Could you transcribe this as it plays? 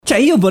Cioè,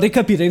 io vorrei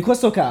capire in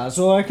questo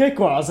caso che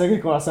cosa.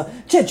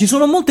 Cioè, ci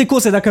sono molte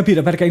cose da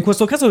capire, perché in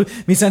questo caso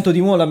mi sento di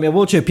nuovo la mia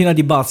voce è piena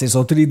di bassi. Sto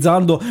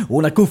utilizzando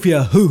una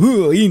cuffia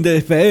in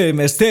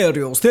FM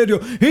stereo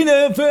in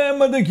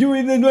FM the Q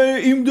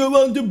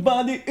in the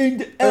body in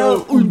the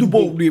L in the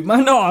body. Ma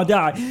no,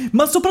 dai.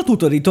 Ma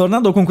soprattutto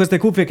ritornando con queste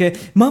cuffie che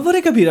ma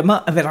vorrei capire,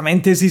 ma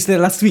veramente esiste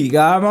la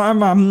sfiga?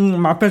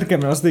 Ma perché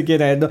me lo stai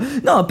chiedendo?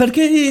 No,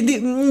 perché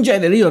in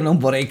genere io non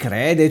vorrei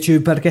crederci,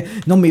 perché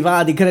non mi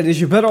va di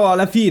crederci, però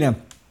alla fine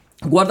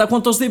guarda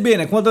quanto stai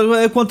bene,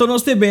 quanto non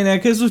stai bene,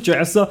 che è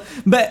successo?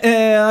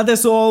 Beh,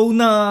 adesso ho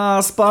una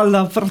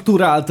spalla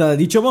fratturata,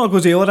 diciamolo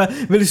così, ora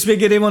ve lo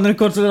spiegheremo nel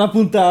corso della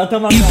puntata.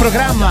 Ma il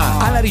programma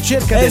alla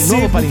ricerca del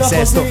nuovo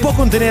palinsesto può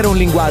contenere un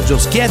linguaggio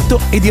schietto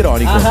ed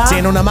ironico. Se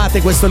non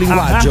amate questo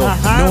linguaggio,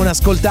 non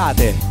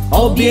ascoltate.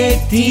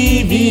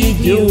 Obiettivi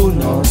di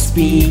uno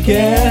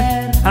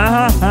speaker.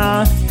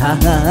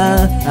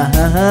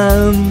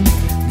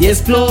 Di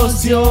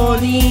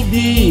esplosioni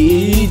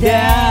di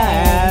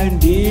idee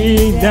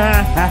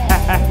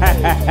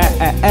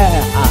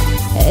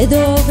e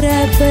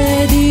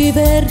dovrebbe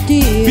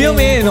divertirmi più o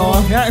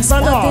meno, ma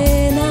no,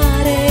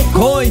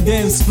 coi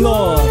dance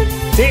floor,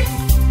 sì.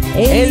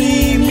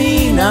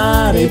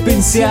 Eliminare i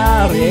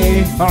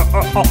pensieri,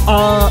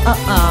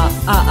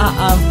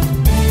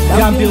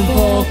 cambi un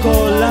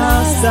poco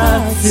la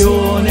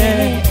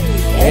stazione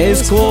e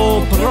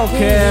scopro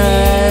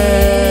che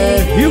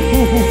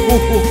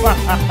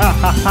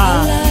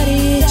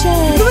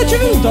dove c'è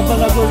venuto a fare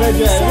la cosa del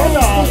genere?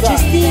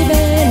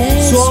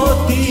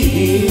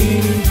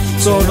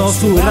 Sono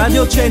su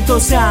Radio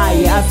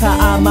 106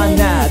 a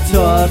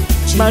Manhattan.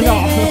 Ma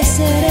no,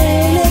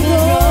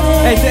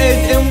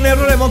 è un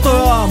errore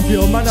molto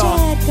ampio, ma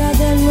no.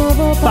 Del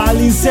nuovo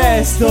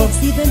palinsesto.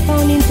 Steven fa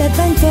un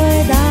intervento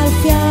e dà il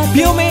fiato.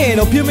 Più o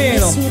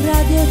meno. Su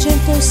Radio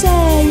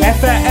 106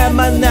 FM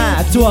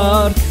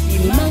Network.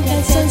 Mi manca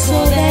il senso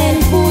del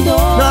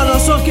pudore. No, non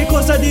so che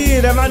cosa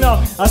dire, ma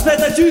no.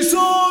 Aspetta, ci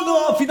sono.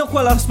 Fino a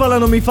qua la spalla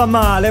non mi fa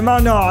male, ma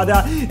no,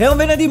 dai. È un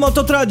venerdì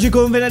molto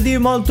tragico, un venerdì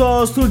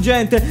molto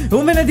struggente,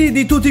 un venerdì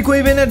di tutti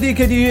quei venerdì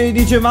che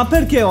dice ma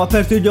perché ho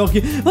aperto gli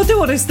occhi?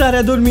 Potevo restare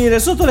a dormire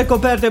sotto le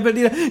coperte per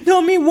dire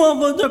non mi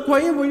muovo da qua,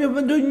 io voglio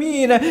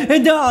dormire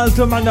ed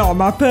altro. Ma no,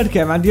 ma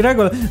perché? Ma di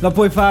regola lo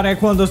puoi fare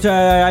quando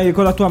sei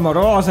con la tua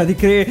amorosa, ti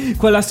crei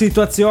quella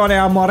situazione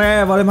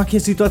amorevole. Ma che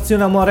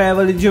situazione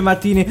amorevole, dice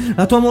Martini?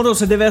 La tua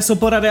amorosa deve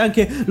assaporare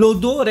anche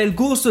l'odore, il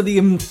gusto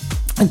di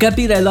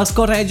capire la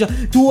scorreggia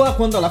tua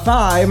quando la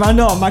fai. Ma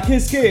no, ma che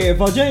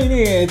schifo, già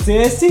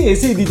inizi.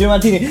 Sì, dice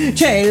Martini,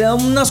 cioè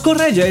una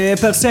scorreggia è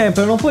per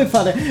sempre, non puoi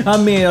fare a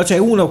meno. Cioè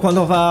uno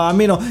quando fa a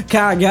meno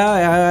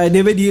caga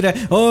deve dire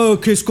oh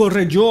che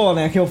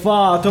scorreggione che ho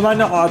fatto. Ma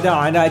no,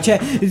 dai, cioè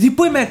ti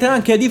puoi mettere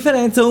anche a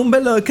differenza un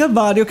bel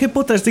calvario che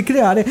potresti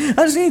creare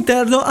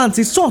all'interno,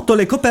 anzi sotto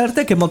le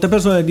coperte, che molte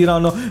persone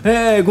diranno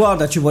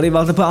guarda, ci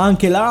voleva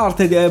anche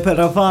l'arte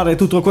per fare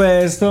tutto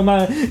questo.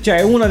 Ma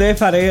cioè uno deve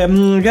fare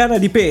gara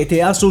di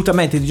pete,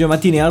 assolutamente, dice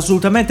Mattini,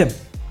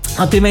 assolutamente.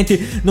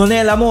 Altrimenti non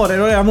è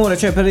l'amore,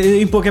 cioè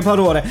in poche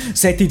parole,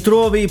 se ti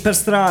trovi per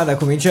strada,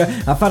 cominci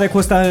a fare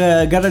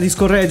questa gara di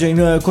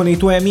scorreggia con i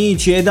tuoi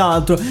amici ed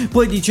altro,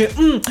 poi dice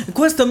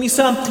questo mi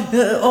sa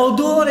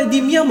odore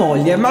di mia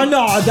moglie. Ma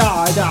no,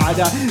 dai,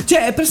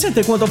 cioè è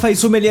presente quando fai il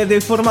sommelier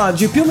dei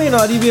formaggi, più o meno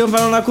arrivi a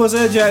fare una cosa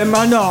del genere.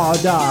 Ma no,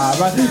 dai,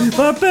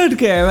 ma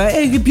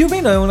perché? Più o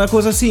meno è una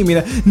cosa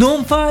simile,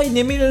 non fai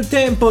nemmeno il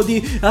tempo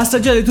di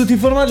assaggiare tutti i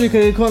formaggi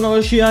che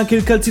conosci anche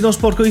il calzino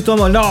sporco di tua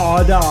moglie.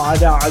 No,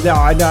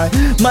 dai,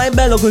 ma è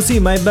bello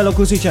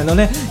così, cioè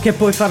non è che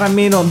puoi fare a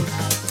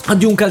meno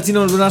di un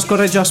calzino, di una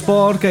scorreggia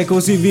sporca e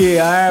così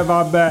via,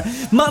 vabbè.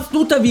 Ma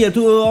tuttavia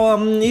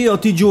io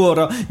ti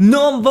giuro,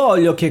 non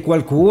voglio che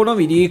qualcuno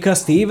mi dica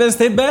Steven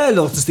stai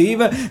bello,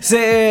 Steven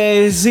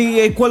sei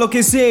è quello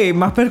che sei.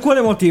 Ma per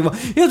quale motivo?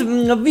 Io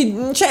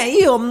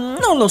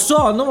non lo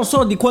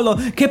so di quello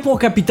che può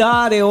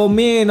capitare o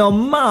meno,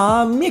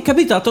 ma mi è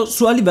capitato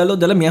a livello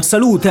della mia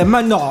salute. Ma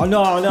no,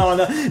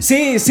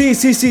 sì,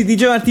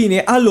 dice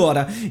Martini.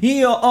 Allora,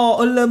 io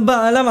ho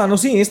la mano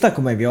sinistra,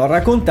 come vi ho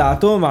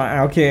raccontato,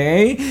 ma ok,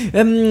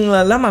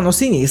 la mano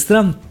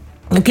sinistra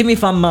che mi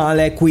fa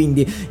male,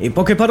 quindi in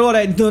poche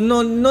parole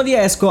non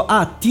riesco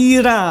a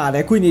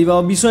tirare, quindi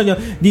ho bisogno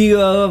di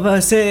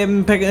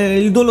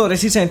il dolore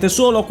si sente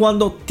solo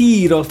quando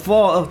tiro,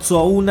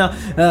 forzo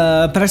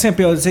per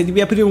esempio se devi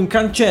aprire un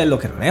cancello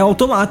che non è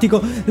automatico,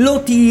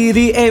 lo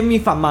tiri e mi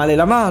fa male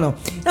la mano.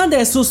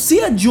 Adesso si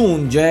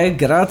aggiunge,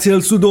 grazie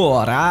al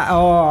sudore,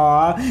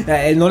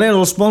 non è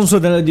lo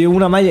sponsor di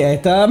una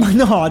maglietta, ma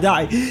no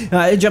dai,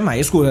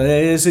 Gianmai scusa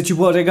se ci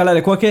può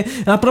regalare qualche.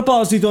 A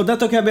proposito,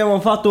 dato che abbiamo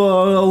fatto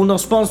uno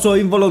sponsor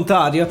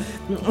involontario,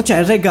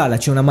 cioè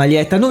regalaci una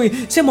maglietta,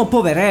 noi siamo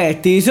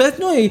poveretti,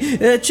 noi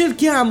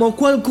cerchiamo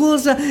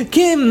qualcosa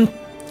che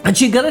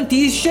ci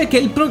garantisce che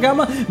il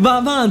programma va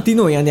avanti.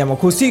 Noi andiamo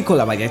così con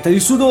la maglietta di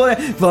sudore,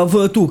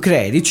 tu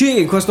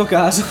credici in questo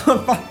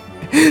caso.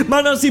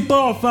 Ma non si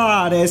può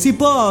fare, si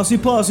può.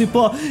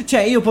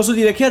 Cioè, io posso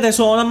dire che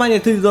adesso ho una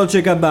maglietta di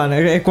Dolce & Gabbana.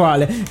 E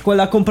quale?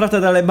 Quella comprata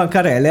dalle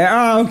bancarelle.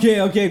 Ah,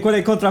 ok,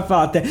 quelle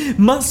contraffatte.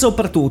 Ma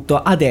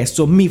soprattutto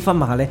adesso mi fa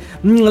male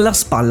la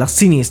spalla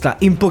sinistra.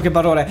 In poche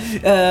parole,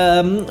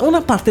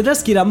 una parte della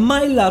schiena,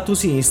 ma il lato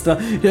sinistro.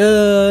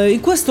 In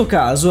questo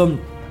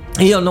caso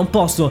io non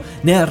posso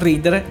né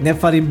ridere né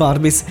fare i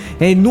Barbies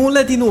e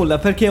nulla di nulla,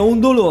 perché ho un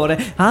dolore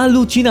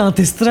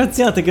allucinante,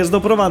 straziante, che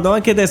sto provando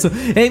anche adesso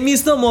e mi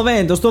sto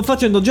muovendo, sto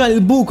facendo già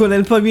il buco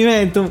nel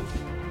pavimento.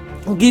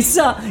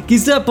 Chissà,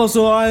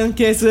 posso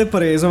anche essere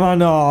preso. Ma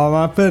no,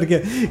 ma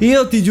perché?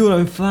 Io ti giuro,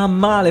 mi fa un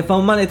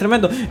male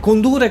tremendo.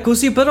 Condurre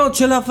così, però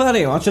ce la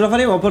faremo.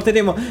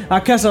 Porteremo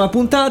a casa la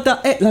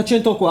puntata e la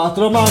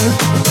 104. Ma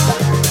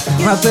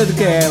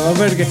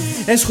perché?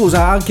 E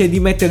scusa anche di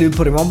mettere il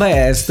primo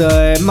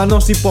best, ma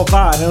non si può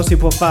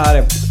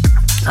fare.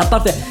 A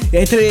parte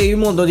il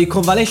mondo di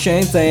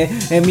convalescenza e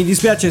mi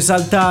dispiace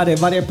saltare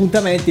vari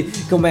appuntamenti,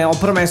 come ho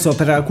promesso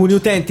per alcuni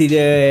utenti,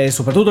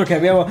 soprattutto che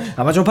abbiamo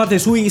la maggior parte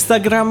su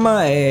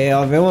Instagram, e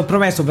avevo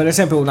promesso per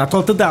esempio una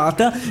tot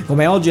data,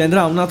 come oggi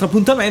andrà un altro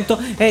appuntamento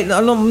e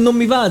non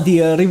mi va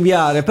di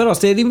rinviare, però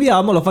se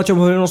rinviamo lo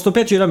facciamo per il nostro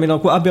piacere, almeno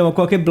abbiamo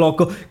qualche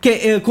blocco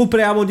che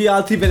copriamo di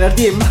altri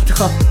venerdì. Ma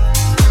no.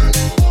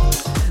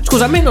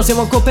 Scusa, almeno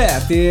siamo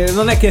coperti,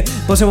 non è che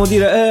possiamo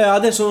dire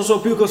adesso non so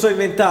più cosa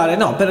inventare.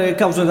 No, per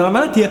causa della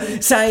malattia,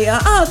 sai,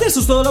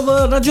 adesso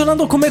sto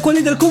ragionando come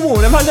quelli del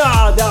comune. Ma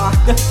no, dai.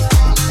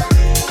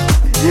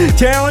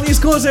 Cioè, ogni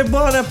scusa è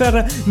buona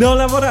per non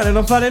lavorare,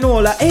 non fare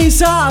nulla.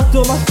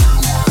 Esatto,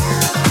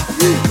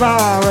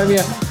 mamma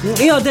mia.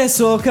 Io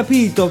adesso ho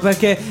capito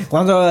perché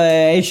quando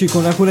esci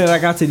con alcune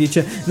ragazze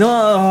dice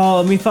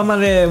no, mi fa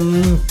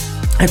male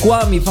e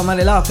qua mi fa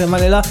male là,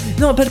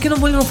 no, perché non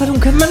vogliono fare un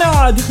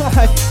camminato,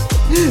 dai.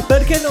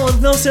 Perché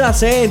non se la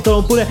sentono,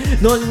 oppure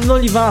non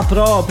gli va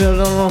proprio,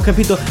 non ho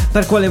capito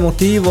per quale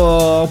motivo,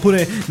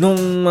 oppure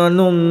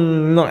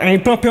non è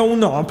proprio un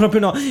no,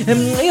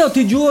 io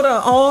ti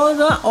giuro,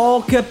 ora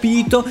ho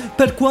capito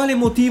per quale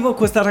motivo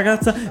questa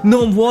ragazza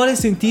non vuole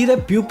sentire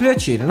più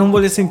piacere, non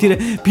vuole sentire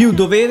più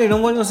dovere,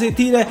 non vogliono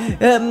sentire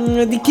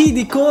di chi,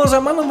 di cosa,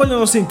 ma non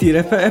vogliono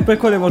sentire per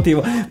quale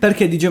motivo,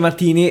 perché DJ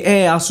Martini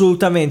è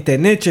assolutamente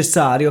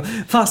necessario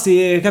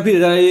farsi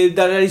capire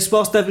dalla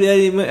risposta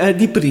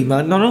di prima.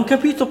 Non ho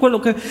capito quello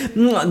che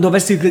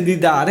dovessi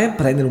gridare,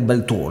 prendere un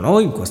bel tono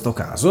in questo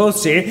caso,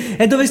 sì,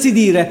 e dovessi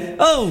dire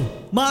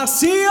oh, ma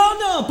sì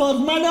o no?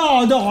 Ma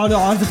no.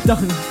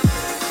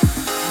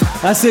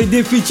 Ah, sei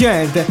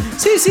deficiente.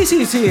 Sì,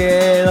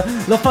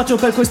 lo faccio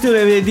per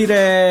questione di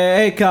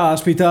dire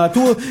caspita,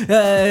 tu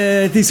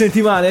ti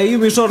senti male, io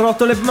mi sono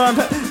rotto le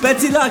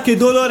pezzi là, che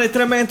dolore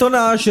tremendo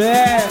nasce,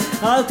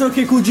 altro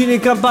che cugini in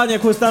campagna,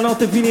 questa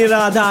notte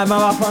finirà, dai, ma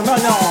no,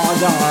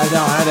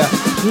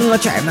 dai.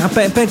 Cioè, ma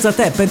pensa a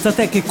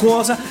te che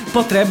cosa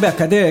potrebbe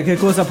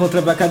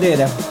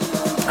accadere.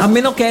 A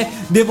meno che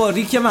devo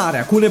richiamare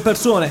alcune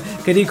persone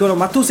che dicono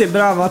ma tu sei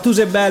bravo, ma tu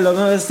sei bello,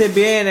 non stai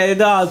bene ed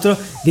altro,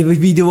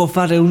 vi devo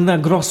fare una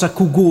grossa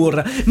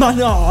cugur. Ma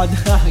no,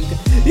 dai,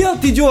 io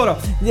ti giuro,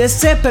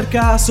 se per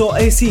caso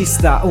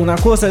esista una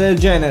cosa del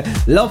genere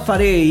lo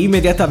farei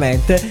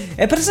immediatamente.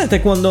 È presente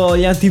quando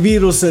gli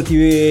antivirus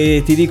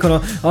ti dicono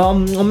ho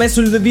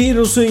messo il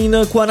virus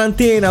in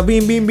quarantena,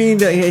 bim,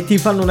 e ti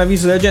fanno un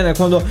avviso del genere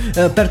quando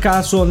per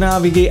caso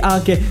navighi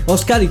anche o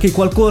scarichi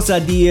qualcosa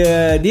di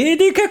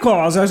che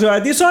cosa?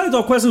 Cioè, di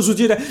solito questo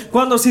succede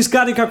quando si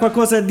scarica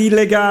qualcosa di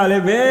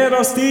illegale,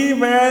 vero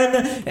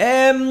Steven?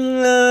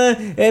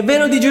 È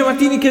vero DJ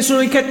Martini che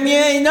sono i cat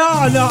miei?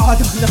 No.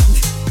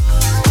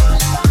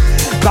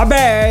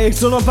 Vabbè,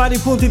 sono vari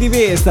punti di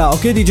vista,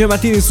 ok DJ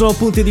Martini, sono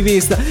punti di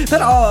vista,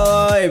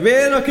 però è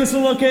vero che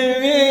sono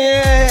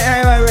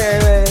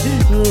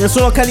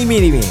sono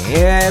calimini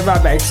miei,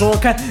 vabbè, sono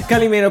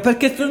calimero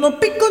perché sono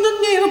piccolo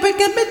nero,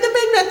 perché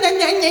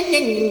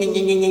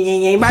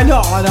ma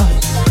no.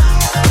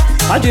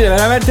 Oggi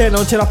veramente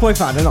non ce la puoi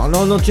fare, no,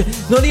 non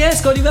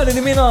riesco a arrivare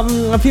nemmeno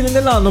a fine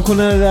dell'anno con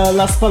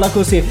la spalla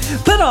così.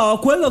 Però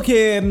quello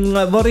che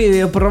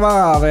vorrei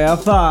provare a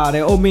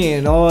fare, o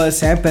meno,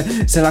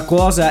 sempre se la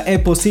cosa è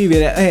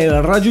possibile e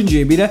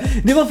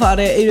raggiungibile, devo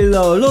fare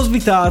lo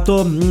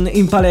svitato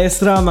in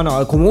palestra. Ma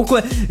no,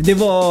 comunque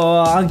devo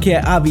anche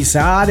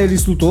avvisare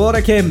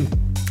l'istruttore che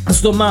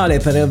sto male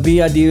per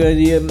via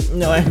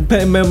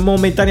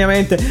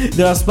momentaneamente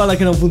della spalla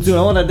che non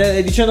funziona. Ora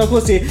dicendo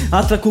così,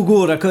 altra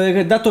cugura,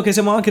 dato che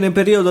siamo anche nel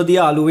periodo di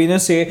Halloween,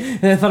 sì,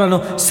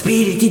 faranno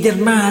spiriti del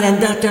male,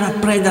 andatela a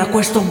prendere a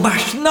questo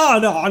bash.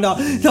 No,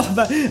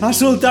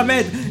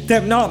 assolutamente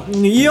no.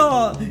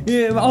 Io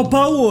ho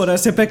paura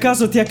se per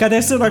caso ti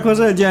accadesse una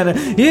cosa del genere.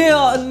 Io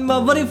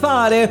vorrei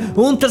fare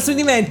un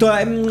trasferimento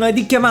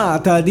di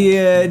chiamata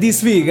di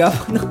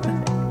sfiga.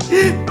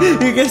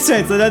 In che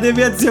senso? Da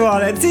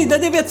deviazione? Sì, da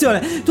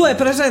deviazione. Tu hai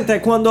presente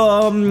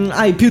quando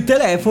hai più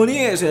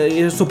telefoni,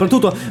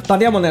 soprattutto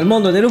parliamo nel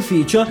mondo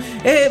dell'ufficio,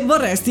 e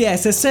vorresti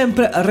essere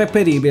sempre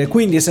reperibile.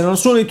 Quindi se non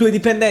sono i tuoi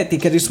dipendenti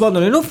che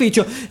rispondono in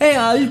ufficio, e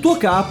il tuo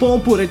capo,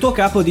 oppure il tuo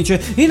capo dice: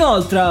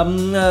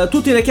 inoltre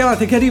tutte le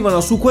chiamate che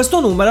arrivano su questo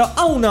numero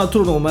a un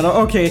altro numero.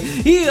 Ok,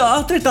 io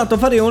altrettanto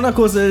farei una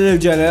cosa del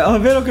genere.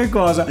 Ovvero che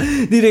cosa?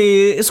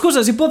 Direi: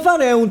 scusa, si può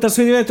fare un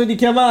trasferimento di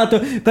chiamate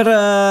per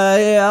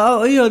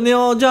io ne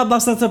ho già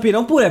abbastanza pieno.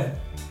 Oppure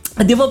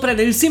devo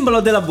prendere il simbolo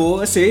della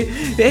V, sì,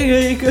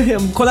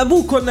 con la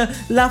V con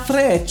la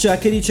freccia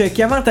che dice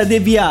chiamata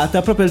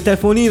deviata, proprio il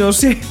telefonino,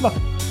 sì, ma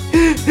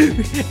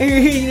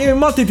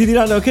molti ti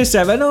diranno che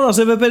serve. No,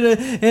 serve per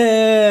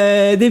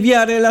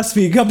deviare la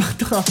sfiga. Ma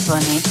no.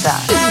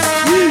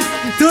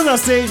 Tu non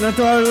sei,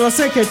 lo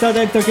sai che ti ho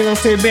detto che non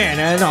sei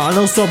bene? No,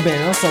 non sto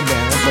bene.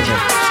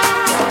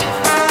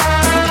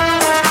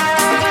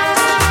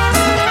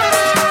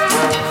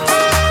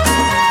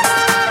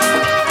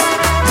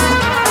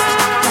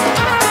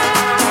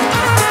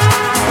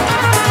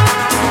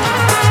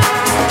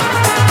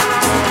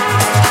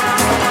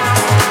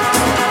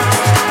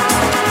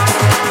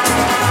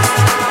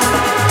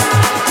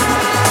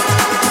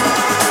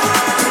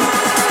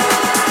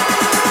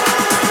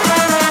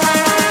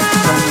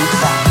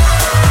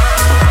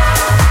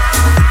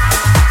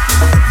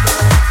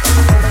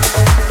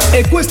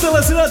 E questa è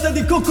la serata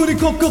di Cocco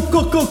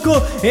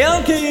e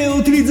anche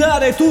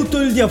utilizzare tutto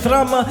il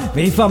diaframma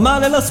mi fa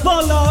male la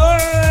spalla.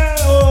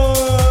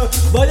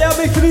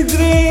 Vogliamo i free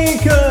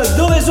drink?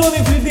 Dove sono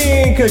i free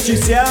drink?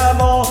 Ci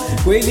siamo.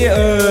 Quindi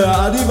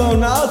arriva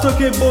un altro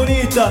che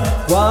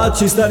bonita. Qua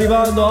ci sta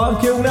arrivando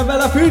anche una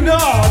bella no.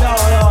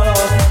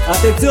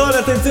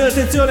 Attenzione.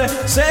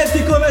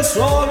 Senti come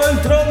suona il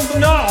trombone.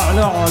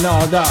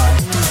 No,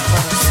 dai.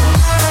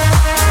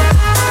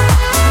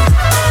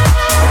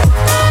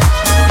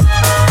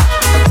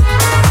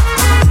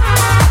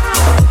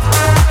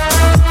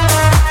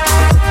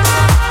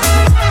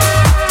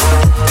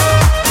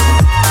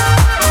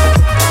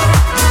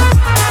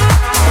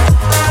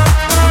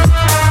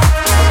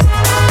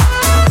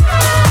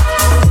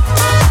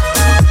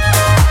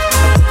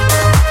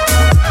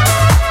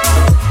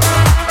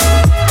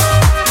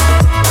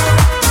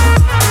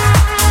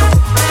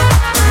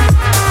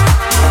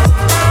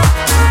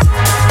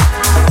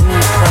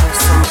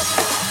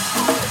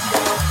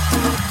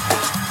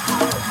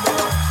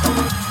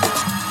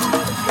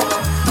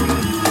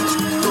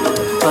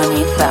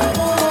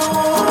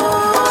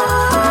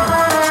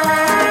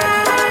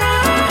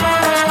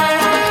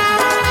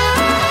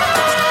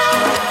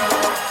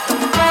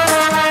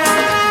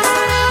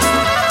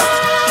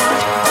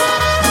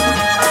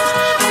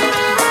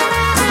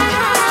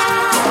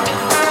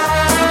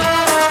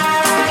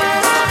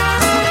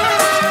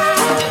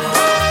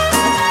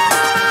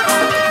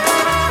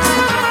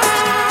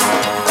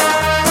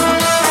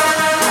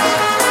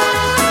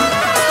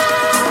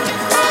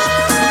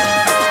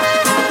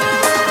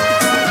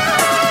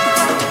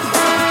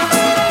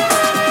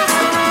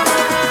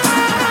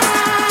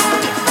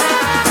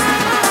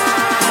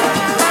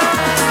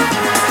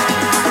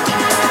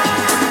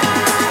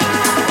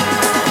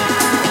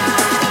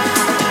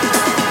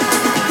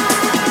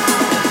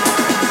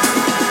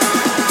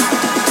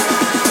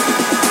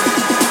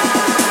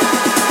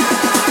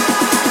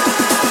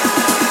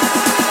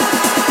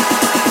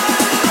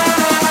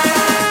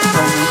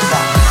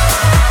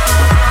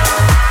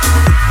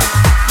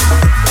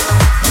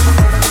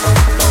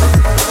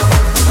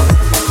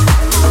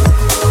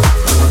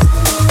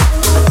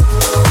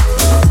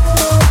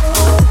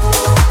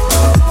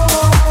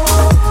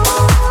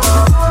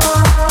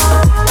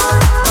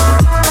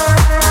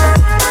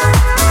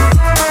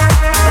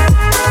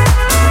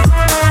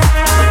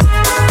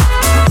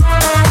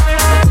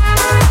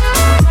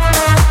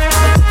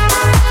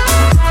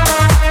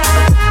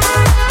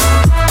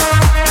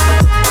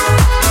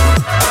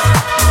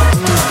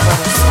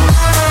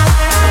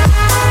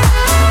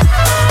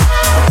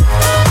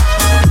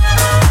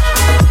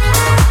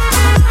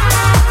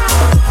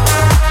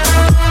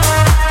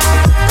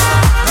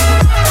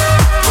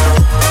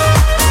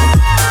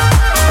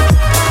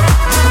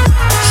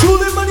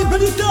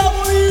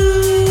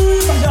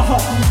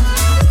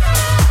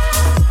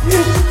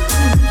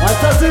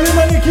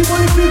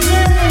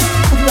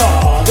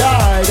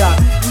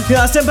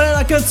 Sembra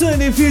la canzone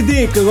dei Free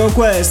Dick con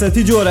questa,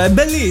 ti giuro, è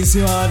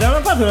bellissima. Da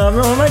una parte non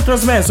avevo mai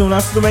trasmesso una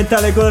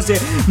strumentale così.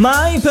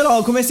 Mai,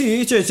 però, come si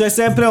dice, c'è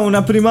sempre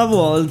una prima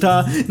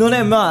volta. Non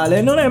è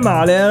male.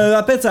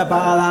 La pezza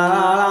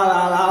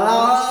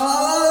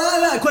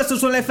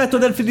questo è l'effetto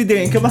del free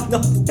drink. Ma no,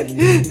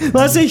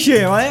 ma sei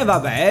scemo,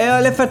 vabbè,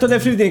 è l'effetto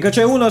del free drink.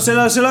 Cioè uno se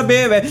la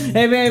beve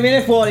e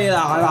viene fuori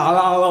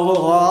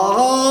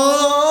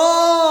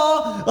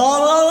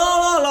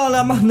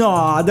ma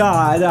no,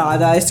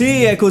 dai,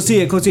 sì, è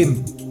così.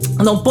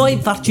 non puoi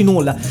farci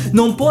nulla,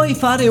 non puoi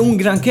fare un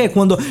granché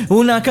quando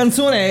una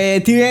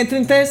canzone ti entra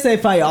in testa e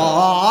fai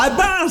oh, e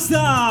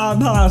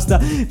basta.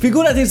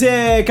 Figurati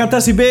se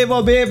cantassi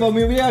bevo,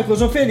 mi ubriaco,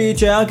 sono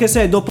felice, anche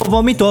se dopo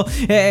vomito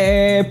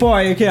e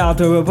poi che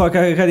altro può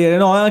accadere?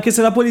 No, anche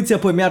se la polizia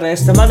poi mi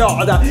arresta, ma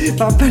no, dai,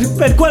 ma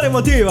per quale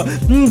motivo?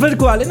 Per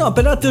quale? No,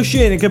 per atti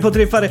osceni che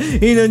potrei fare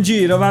in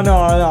giro, ma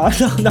no,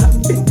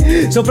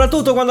 dai.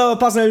 Soprattutto quando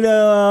passa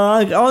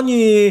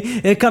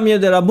ogni camion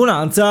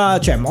dell'ambulanza,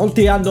 cioè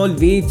molti hanno il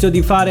vizio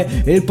di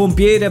fare il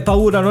pompiere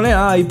paura non ne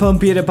ha, il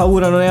pompiere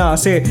paura non ne ha,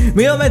 sì,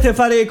 mi dovete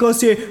fare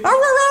così,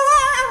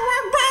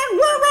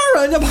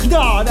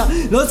 no,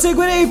 lo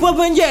seguirei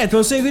proprio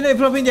indietro,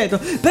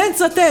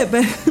 pensa a te,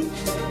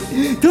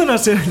 tu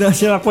non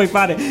ce la puoi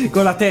fare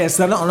con la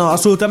testa, no,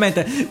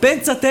 assolutamente,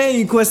 pensa a te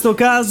in questo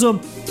caso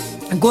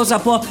cosa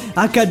può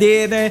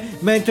accadere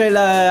mentre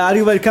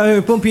arriva il camion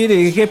dei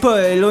pompieri, che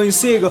poi lo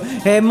inseguo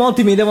e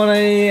molti mi devono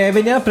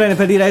venire a prendere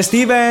per dire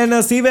Steven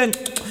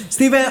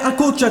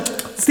accuccia,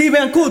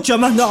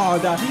 ma no,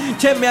 dai.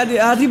 Cioè mi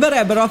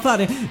arriverebbero a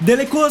fare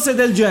delle cose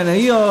del genere.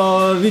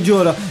 Io vi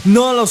giuro,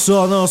 non lo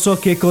so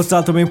che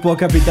cos'altro mi può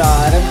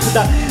capitare.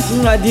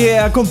 Di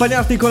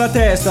accompagnarmi con la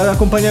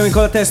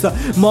testa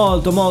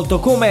molto,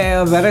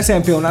 come per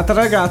esempio un'altra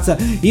ragazza.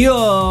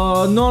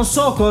 Io non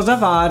so cosa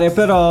fare,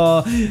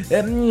 però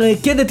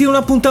chiedeti un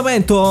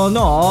appuntamento,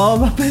 no,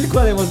 ma per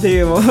quale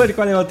motivo?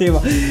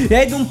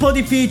 È un po'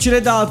 difficile,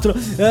 d'altro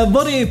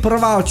vorrei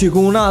provarci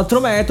con un altro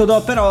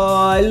metodo,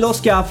 però lo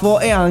schiaffo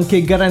è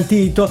anche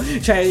garantito.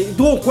 Cioè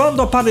tu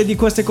quando parli di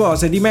queste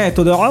cose, di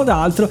metodo o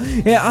d'altro,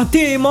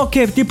 temo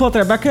che ti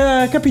potrebbe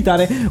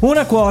capitare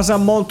una cosa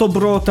molto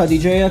brutta,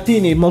 DJ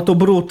Attini, molto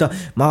brutta,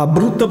 ma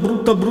brutta,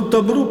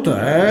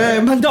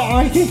 ma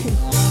dai,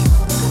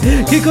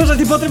 che cosa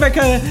ti potrebbe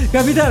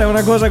capitare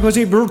una cosa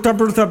così brutta?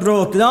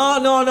 No,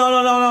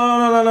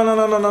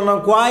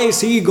 qua è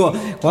Sigo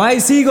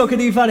che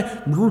devi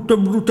fare brutta,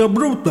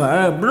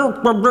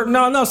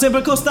 no,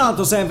 sempre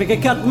Costanzo, sempre, che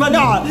cazzo, ma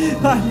no,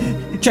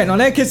 cioè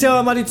non è che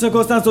sia Maurizio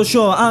Costanzo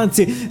Show,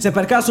 anzi, se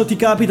per caso ti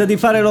capita di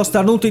fare lo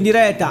starnuto in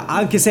diretta,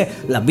 anche se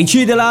la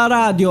BC della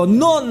radio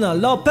non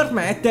lo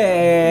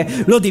permette,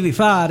 lo devi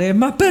fare.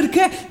 Ma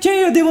perché?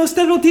 Cioè io devo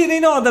starnutire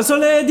in onda, sono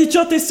le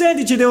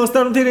 18:16, devo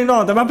starnutire in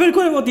onda, ma per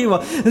quale motivo?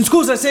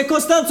 Scusa, se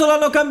Costanzo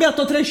l'hanno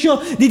cambiato 3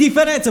 show di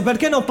differenza,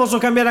 perché non posso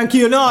cambiare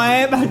anch'io? No,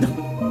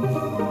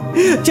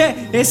 cioè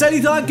è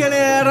salito anche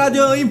le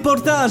radio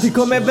importanti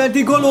come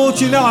Betty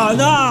Colucci.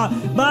 No,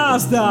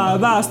 basta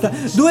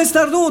 2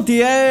 starnuti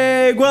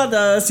e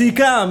guarda, si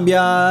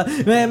cambia.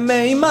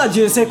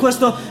 Immagini se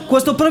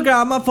questo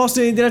programma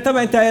fosse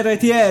direttamente a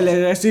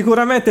RTL,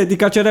 sicuramente ti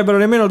caccerebbero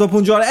nemmeno dopo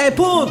un giorno. E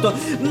punto.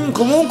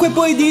 Comunque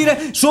puoi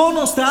dire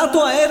sono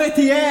stato a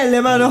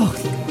RTL, ma no,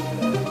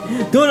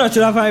 tu non ce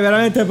la fai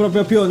veramente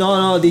proprio più.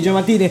 No, DJ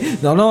Mattini,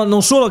 no,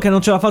 non solo che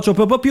non ce la faccio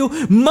proprio più,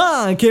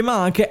 ma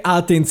anche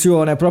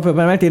attenzione, proprio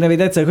per mettere in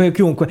evidenza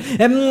chiunque.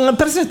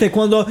 Presente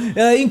quando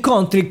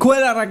incontri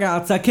quella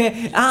ragazza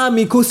che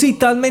ami così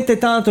talmente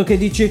tanto che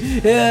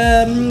dici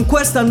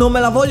questa non me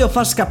la voglio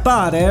far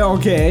scappare,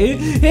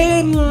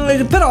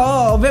 ok?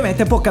 Però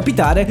ovviamente può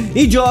capitare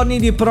i giorni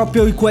di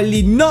proprio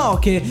quelli no,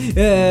 che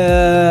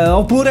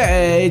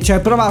oppure ci hai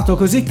provato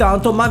così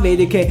tanto ma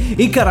vedi che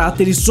i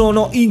caratteri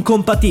sono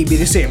incompatibili.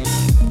 Sì,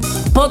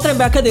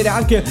 potrebbe accadere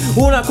anche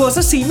una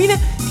cosa simile,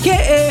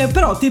 che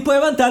però ti puoi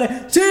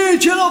vantare, sì,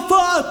 ce l'ho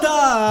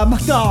fatta, ma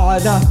no.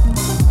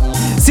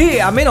 Sì,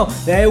 almeno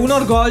è un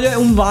orgoglio e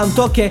un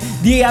vanto che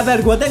di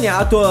aver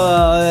guadagnato,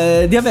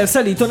 di aver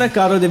salito nel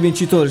carro dei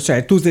vincitori.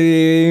 Cioè tu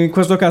sei, in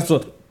questo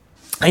caso,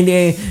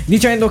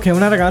 dicendo che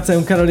una ragazza è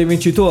un carro dei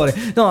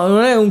vincitori. No,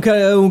 non è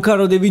un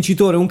carro dei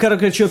vincitori, un carro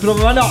che ci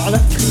prova,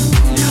 no.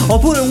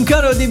 Oppure un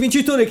carro dei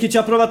vincitori che ci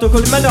ha provato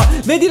con... Ma no,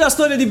 vedi la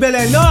storia di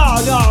Belen. No,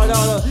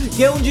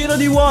 che è un giro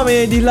di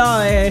uomini di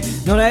là e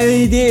non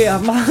hai idea.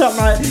 Ma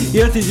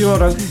io ti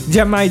giuro,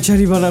 giammai ci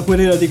arriva una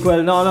querela di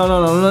quello. No,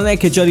 non è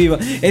che ci arriva.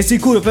 È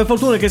sicuro, per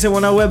fortuna che siamo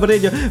una web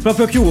radio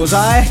proprio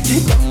chiusa,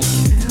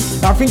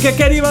 Affinché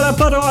che arriva la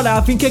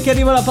parola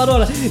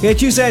e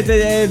ci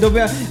siete,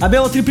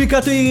 abbiamo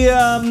triplicato gli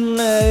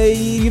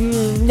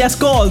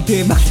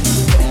ascolti.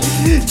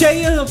 Cioè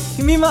io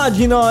mi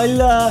immagino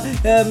il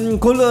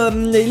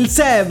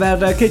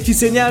server che ci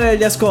segnala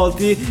gli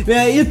ascolti,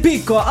 il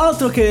picco,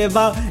 altro che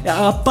va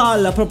a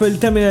palla, proprio il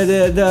termine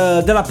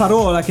della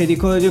parola che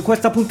dico.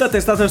 Questa puntata è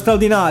stata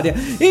straordinaria.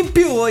 In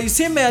più,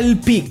 insieme al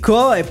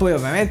picco, e poi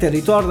ovviamente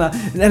ritorna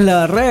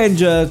nel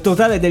range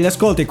totale degli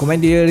ascolti, come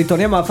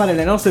ritorniamo a fare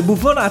le nostre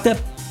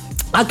buffonate,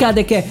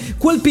 accade che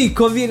quel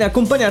picco viene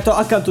accompagnato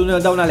accanto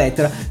da una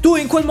lettera. Tu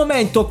in quel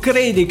momento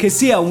credi che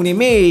sia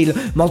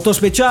un'email molto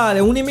speciale,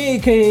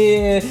 un'email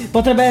che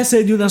potrebbe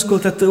essere di un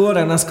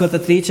ascoltatore,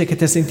 un'ascoltatrice che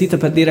ti ha sentito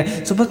per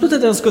dire, soprattutto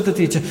di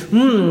un'ascoltatrice,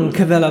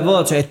 che bella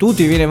voce, e tu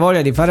ti viene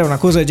voglia di fare una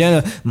cosa del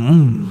genere,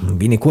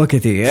 vieni qua che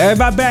ti...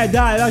 vabbè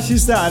dai, lasci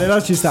stare.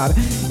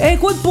 E a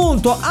quel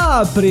punto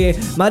apri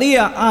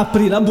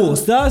la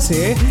busta,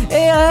 sì,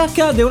 e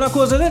accade una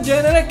cosa del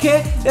genere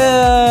che...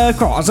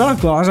 cosa?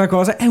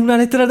 È una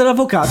lettera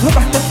dell'avvocato.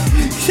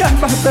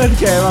 Ma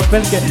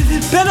perché?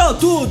 Però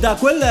tu da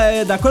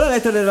quella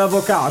lettera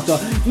dell'avvocato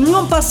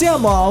non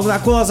passiamo a una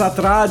cosa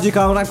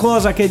tragica, a una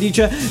cosa che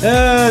dice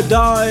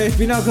dai,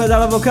 fino a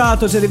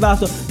dall'avvocato sei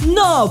arrivato.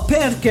 No,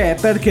 perché?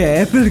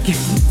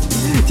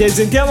 Cioè,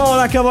 sentiamo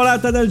la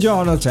cavolata del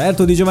giorno.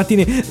 Certo, dice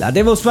Mattini, la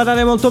devo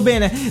sparare molto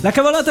bene. La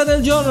cavolata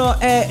del giorno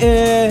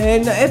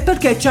è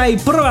perché ci hai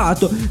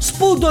provato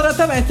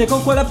spudoratamente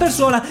con quella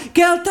persona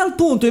che a tal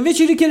punto,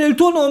 invece di chiedere il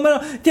tuo numero,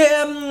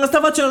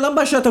 sta facendo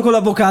l'ambasciata con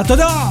l'avvocato.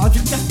 No!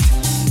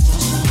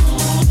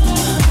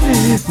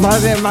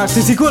 Ma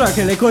sei sicura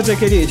che le cose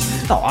che dici?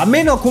 No,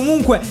 almeno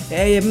comunque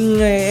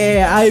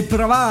hai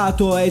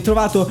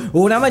trovato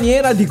una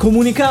maniera di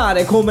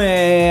comunicare,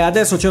 come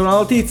adesso c'è una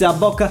notizia a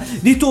bocca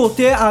di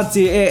tutti,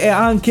 anzi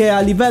anche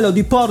a livello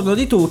di porno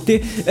di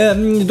tutti,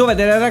 dove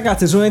delle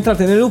ragazze sono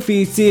entrate negli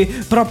Uffizi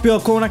proprio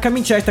con una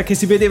camicetta che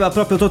si vedeva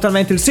proprio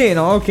totalmente il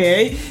seno, ok?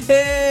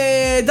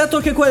 E dato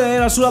che quella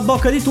era sulla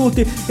bocca di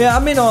tutti,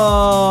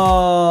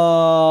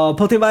 almeno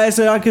poteva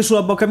essere anche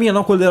sulla bocca mia,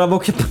 no? Quella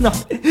dell'avvocato, no,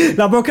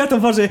 l'avvocato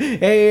forse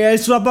è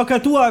sulla bocca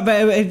tua,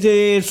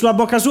 sulla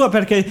bocca sua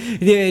perché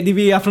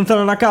devi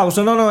affrontare una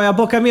causa. No, è a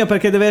bocca mia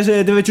perché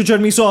deve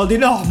ciucciarmi i soldi.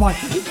 No, ma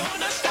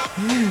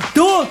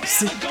tu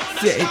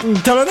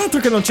te l'ho detto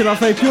che non ce la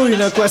fai più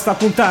in questa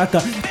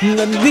puntata.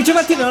 Dice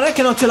Martina, non è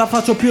che non ce la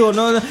faccio più,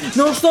 non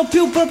sto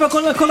più proprio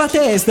con la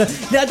testa.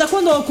 Da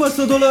quando ho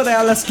questo dolore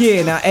alla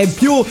schiena, e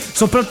più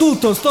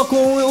soprattutto sto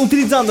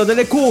utilizzando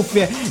delle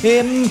cuffie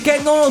che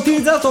non ho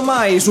utilizzato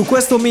mai su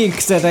questo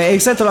mixer, e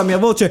sento la mia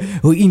voce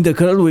in the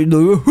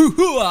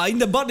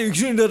body.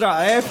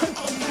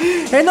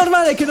 È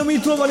normale che non mi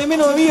trovo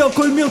nemmeno io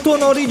col mio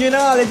tono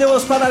originale, devo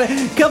sparare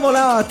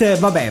cavolate.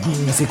 Vabbè,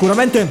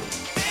 sicuramente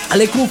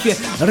le cuffie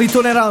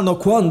ritorneranno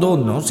quando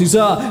non si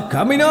sa.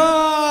 Coming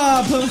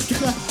up!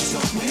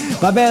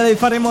 Vabbè, li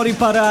faremo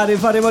riparare.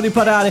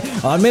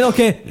 Almeno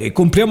che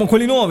compriamo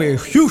quelli nuovi.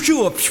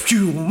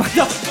 Ma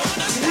no,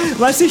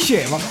 ma sei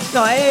scemo.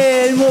 No,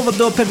 è il nuovo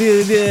per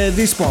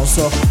di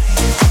sponsor.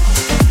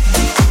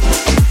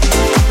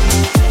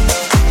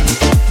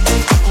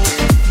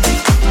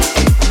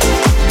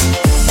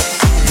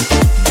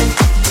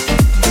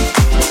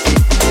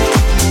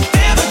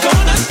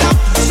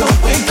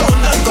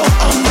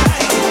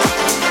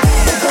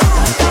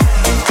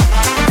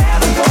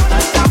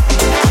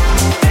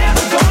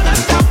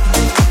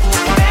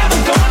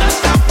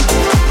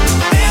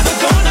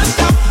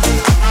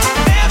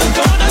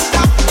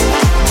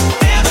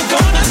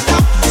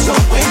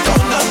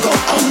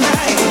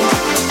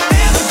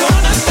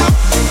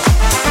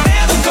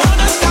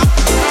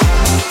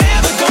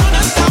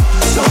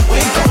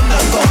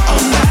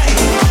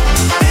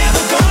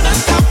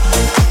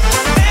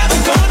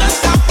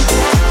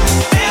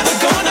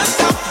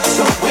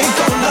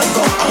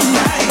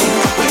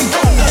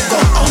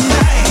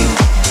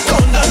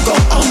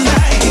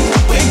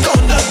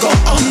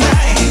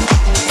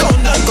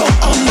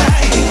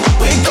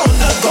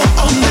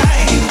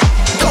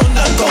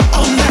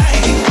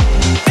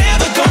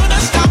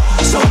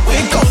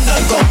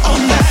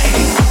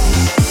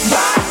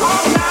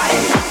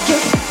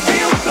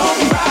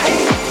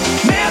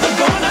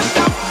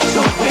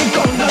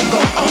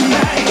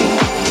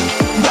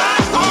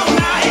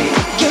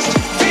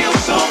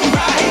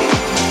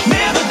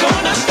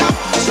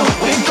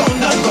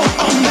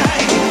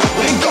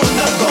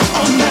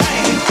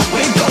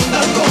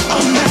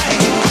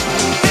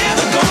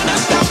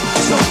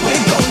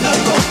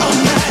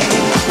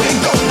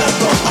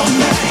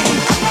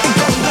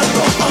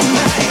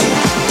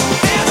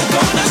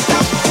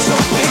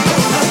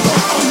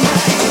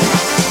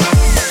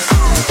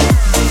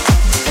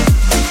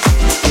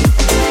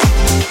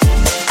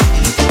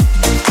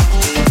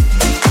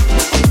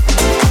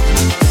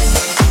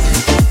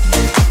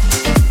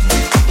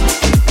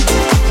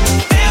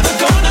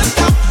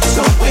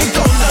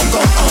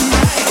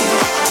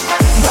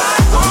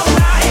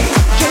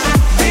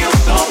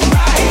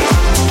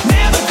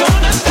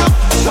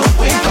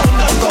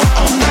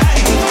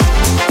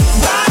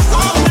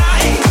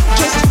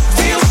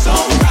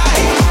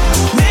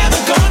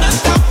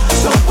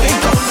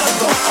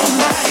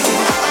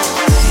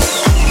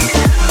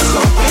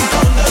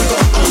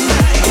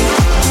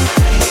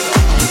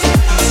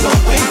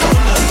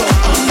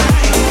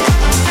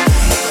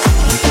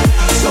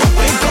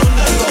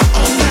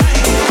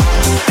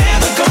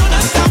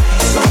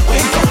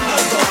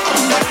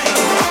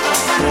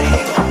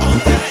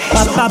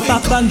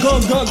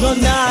 Go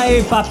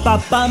night,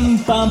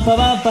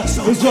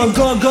 il suo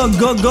go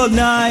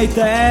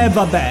night,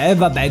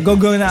 vabbè,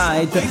 go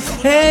night.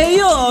 E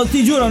io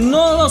ti giuro,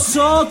 non lo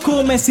so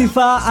come si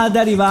fa ad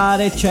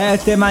arrivare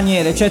certe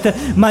maniere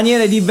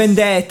di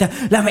vendetta.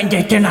 La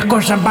vendetta è una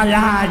cosa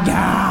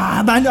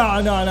malvagia. Ma no.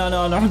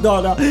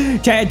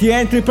 Cioè, ti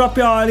entri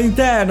proprio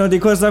all'interno di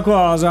questa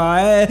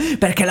cosa,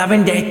 perché la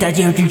vendetta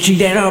ti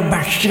ucciderò. No.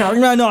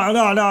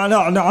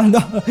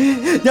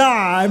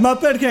 Dai, ma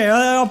perché?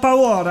 Ho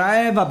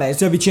paura, vabbè,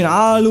 si avvicina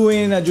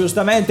Halloween,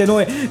 giustamente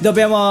noi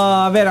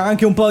dobbiamo avere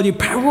anche un po' di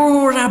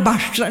paura.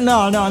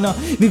 No,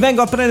 vi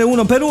vengo a prendere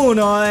uno per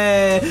uno,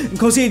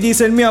 così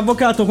disse il mio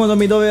avvocato quando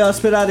mi doveva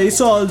sperare i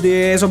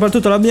soldi, e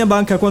soprattutto la mia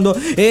banca quando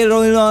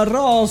ero in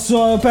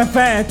rosso.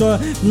 Perfetto,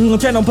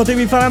 cioè non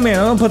potevo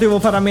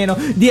fare a meno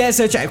di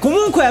essere, cioè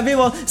comunque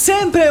avevo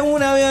sempre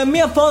una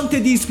mia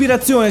fonte di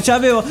ispirazione, cioè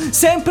avevo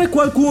sempre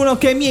qualcuno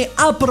che mi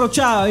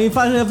approcciava,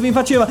 mi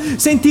faceva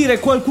sentire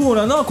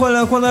qualcuno, no?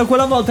 Quella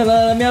volta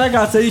la mia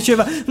ragazza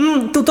diceva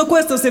tutto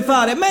questo sai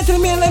fare, mentre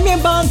le mie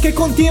banche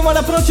continuano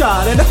ad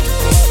approcciare, no?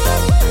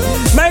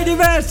 Ma è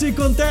diverso il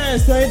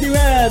contesto, è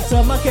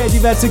diverso. Ma che è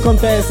diverso il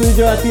contesto?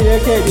 Diceva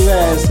che è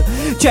diverso.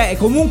 Cioè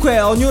comunque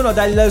ognuno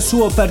dà il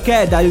suo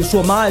perché, dà il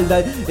suo mal,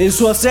 dà il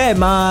suo sé.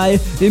 Ma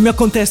il mio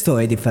contesto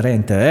è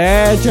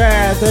differente.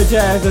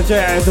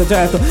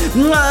 Certo.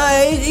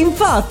 Ma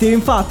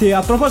infatti a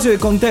proposito di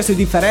contesti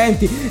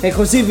differenti e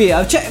così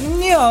via, cioè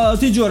io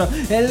ti giuro,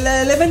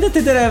 le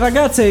vendette delle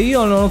ragazze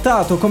io l'ho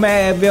notato,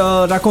 come vi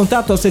ho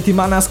raccontato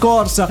settimana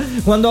scorsa,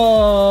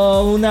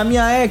 quando una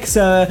mia ex,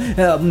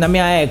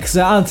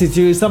 anzi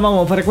ci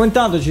stavamo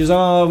frequentando, ci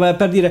stavamo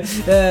per dire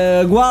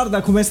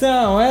guarda come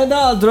stiamo ed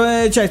altro,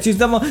 cioè ci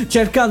stavamo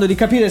cercando di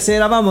capire se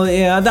eravamo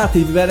adatti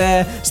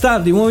per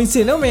stare di nuovo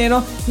insieme o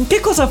meno. Che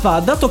cosa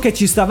fa? Dato che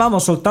ci stavamo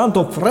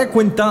soltanto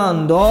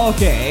frequentando,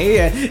 ok,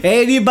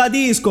 e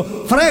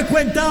ribadisco,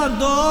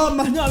 frequentando,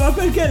 ma no, ma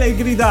perché l'hai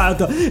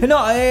gridato? No,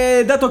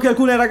 dato che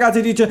alcune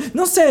ragazze dice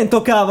non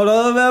sento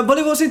cavolo,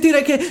 volevo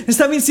sentire che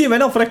stavi insieme,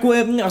 no,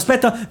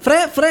 frequentando,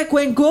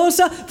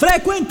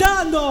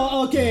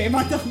 ok,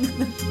 ma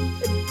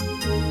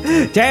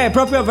cioè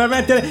proprio per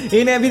mettere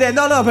in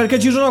evidenza, no, perché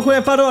ci sono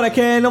alcune parole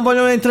che non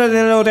vogliono entrare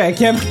nelle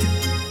orecchie.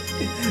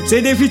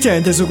 Sei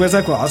deficiente su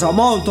questa cosa,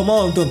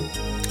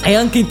 molto. E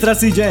anche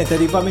intransigente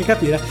di farmi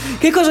capire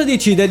che cosa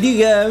decide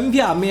di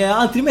inviarmi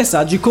altri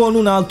messaggi con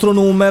un altro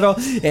numero,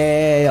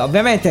 e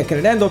ovviamente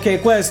credendo che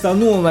questo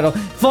numero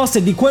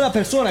fosse di quella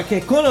persona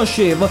che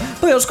conoscevo.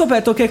 Poi ho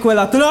scoperto che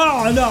quella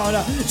no,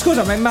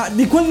 scusami, ma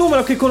di quel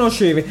numero che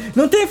conoscevi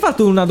non ti hai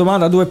fatto una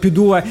domanda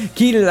 2+2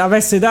 chi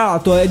l'avesse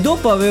dato? E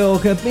dopo avevo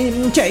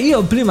capito, cioè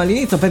io prima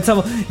all'inizio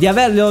pensavo di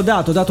averglielo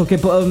dato che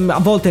a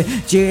volte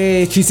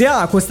ci si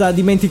ha questa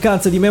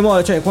dimenticanza di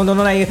memoria, cioè quando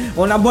non hai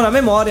una buona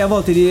memoria a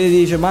volte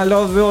dice ma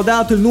lo avevo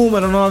dato il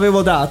numero, non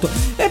l'avevo dato,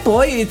 e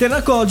poi te ne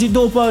accorgi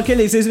dopo che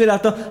lei si è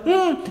svegliata,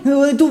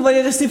 tu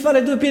vorresti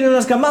fare due piedi in una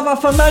scala, ma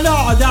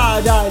no,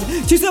 dai,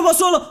 ci stiamo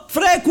solo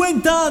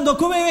frequentando,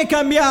 come mi è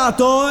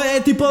cambiato,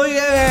 e tipo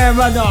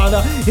ma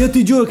no, io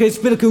ti giuro che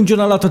spero che un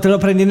giorno all'altro te lo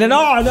prendi, no,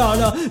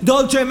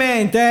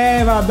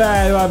 dolcemente,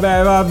 vabbè,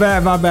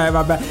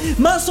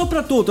 ma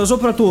soprattutto,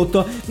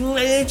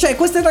 cioè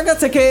queste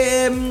ragazze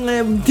che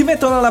ti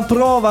mettono alla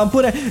prova,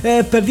 oppure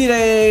per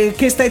dire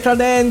che stai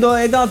tradendo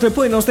ed altro, e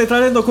poi non stai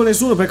tradendo con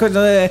nessuno, perché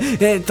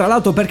tra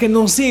l'altro perché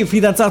non sei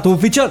fidanzato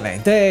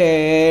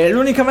ufficialmente,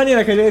 l'unica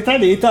maniera che l'hai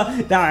tradita,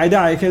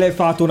 dai che l'hai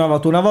fatto una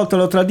volta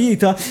l'ho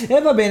tradita,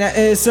 e va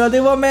bene, se la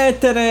devo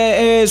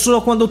ammettere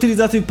solo quando ho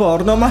utilizzato il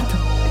porno,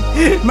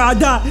 ma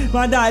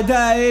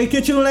dai,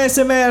 che c'è un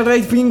SMR,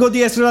 fingo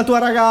di essere la tua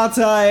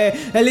ragazza e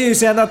lì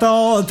sei andata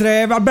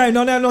oltre, vabbè,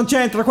 non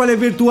c'entra, quello è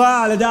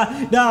virtuale, dai,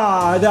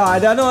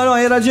 no,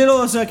 era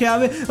gelosa che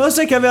non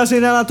sai che aveva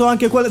segnalato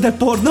anche quello del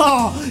porno,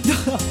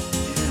 no.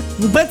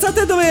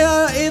 Pensate dove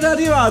era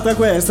arrivata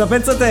questa,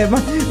 pensate, ma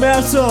è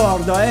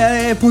assurdo,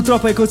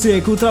 purtroppo è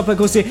così,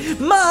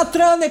 ma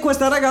tranne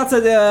questa ragazza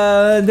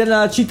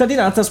della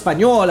cittadinanza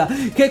spagnola,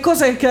 che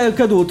cosa è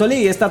accaduto?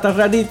 Lei è stata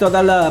tradita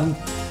dal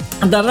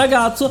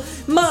ragazzo,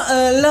 ma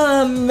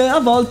a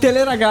volte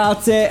le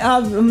ragazze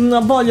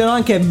vogliono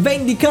anche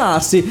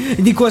vendicarsi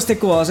di queste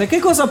cose. Che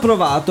cosa ha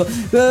provato?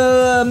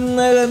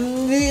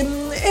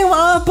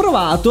 Ha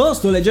provato,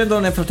 sto leggendo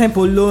nel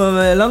frattempo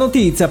la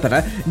notizia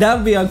per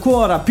darvi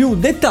ancora più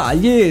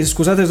dettagli.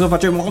 Scusate se lo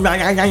faccio, non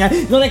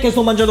è che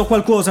sto mangiando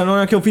qualcosa, non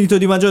è che ho finito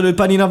di mangiare il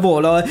panino a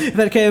volo,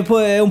 perché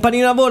poi un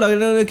panino a volo,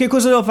 che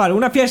cosa devo fare?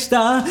 Una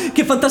fiesta?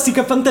 Che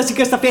fantastica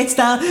sta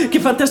festa, che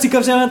fantastica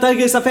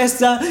questa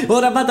festa,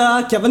 ora vado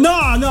a chiamare,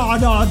 no.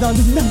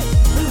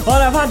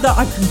 Ora vado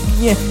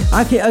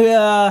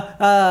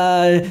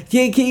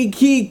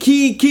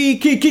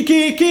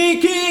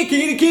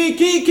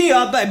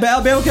vabbè,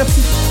 abbiamo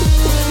capito.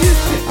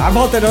 A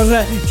volte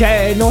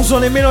non so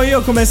nemmeno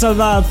io come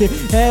salvarti.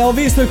 Ho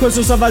visto il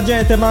corso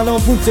salvagente, ma non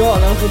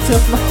funziona.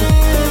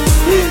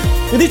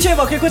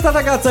 Dicevo che questa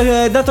ragazza,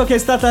 dato che è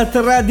stata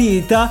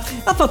tradita,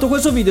 ha fatto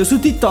questo video su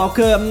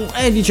TikTok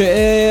e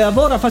dice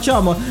ora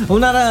facciamo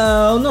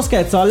uno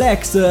scherzo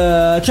all'ex,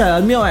 cioè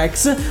al mio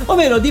ex,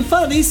 ovvero di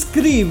far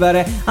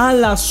iscrivere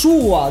alla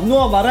sua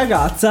nuova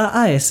ragazza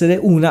a essere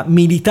una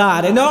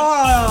militare. No,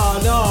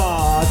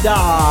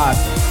 dai.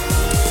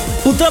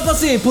 Purtroppo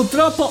sì,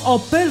 purtroppo o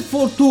per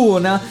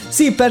fortuna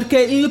sì, perché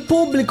il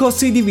pubblico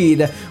si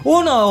divide.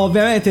 Uno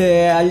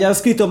ovviamente gli ha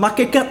scritto ma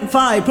che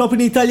fai proprio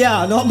in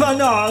italiano? Ma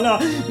no.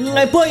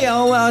 E poi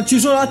ci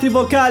sono altri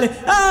vocali.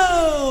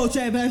 Oh,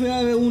 cioè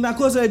una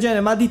cosa del genere,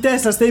 ma di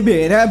testa stai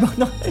bene?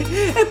 No.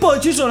 E poi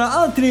ci sono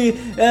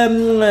altri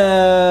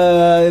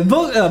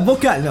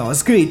vocali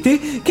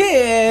scritti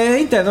che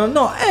intendono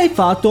no, hai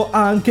fatto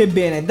anche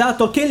bene,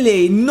 dato che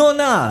lei non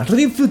ha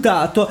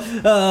rifiutato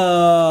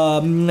la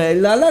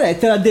lettera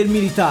del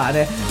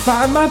militare.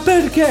 Ma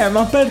perché?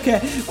 Ma perché?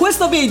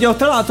 Questo video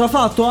tra l'altro ha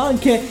fatto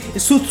anche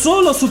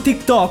solo su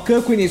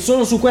TikTok, quindi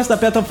solo su questa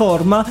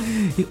piattaforma,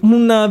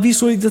 una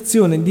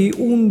visualizzazione di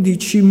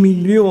 11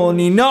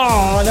 milioni.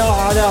 No.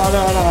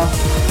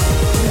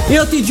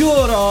 Io ti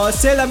giuro,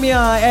 se la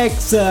mia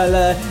ex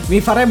mi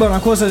farebbe una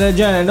cosa del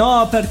genere,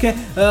 no, perché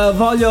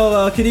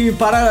voglio che devi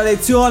imparare la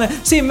lezione.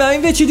 Sì, ma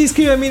invece di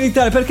iscrivermi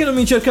militare, perché non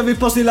mi cercavi il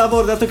posto di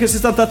lavoro, dato che sei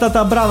stata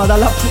trattata brava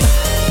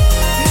dalla...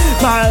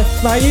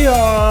 Ma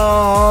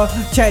io,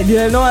 cioè,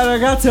 dire no ai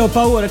ragazzi ho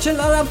paura. Cioè,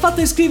 l'ha fatto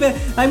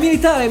iscrivere ai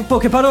militari. In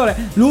poche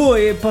parole,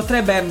 lui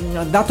potrebbe,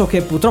 dato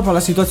che purtroppo la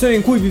situazione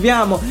in cui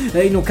viviamo,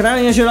 in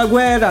Ucraina c'è la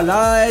guerra,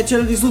 là c'è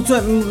la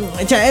distruzione,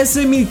 cioè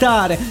essere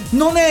militare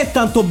non è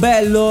tanto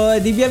bello,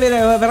 devi avere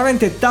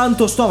veramente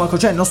tanto stomaco.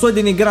 Cioè, non sto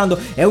denigrando,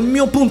 è un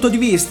mio punto di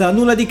vista,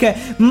 nulla di che.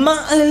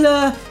 Ma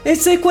e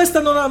se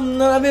questa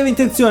non aveva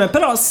intenzione,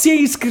 però si è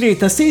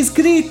iscritta,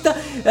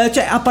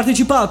 cioè ha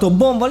partecipato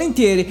buon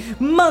volentieri,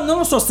 ma non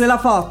lo so se l'ha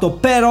fatto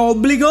per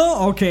obbligo,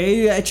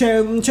 ok,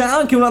 c'è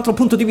anche un altro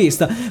punto di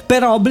vista,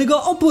 per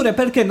obbligo, oppure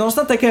perché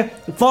nonostante che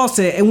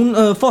fosse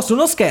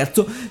uno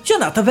scherzo, ci è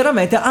andata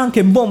veramente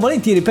anche buon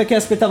volentieri perché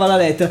aspettava la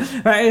lettera.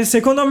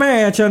 Secondo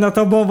me ci è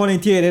andata buon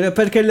volentieri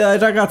perché il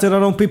ragazzo era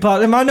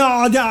rompipalle, ma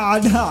no,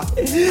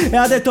 e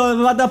ha detto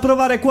vado a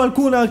provare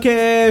qualcuno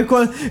che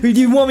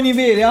gli uomini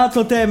veri,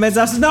 altro te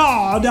mezza,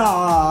 no,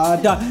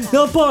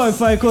 non puoi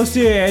fare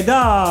così,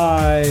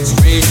 dai.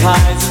 Strange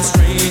highs and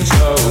strange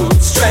lows,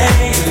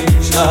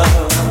 strange love.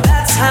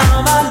 That's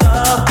how my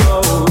love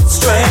goes.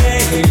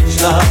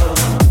 Strange love.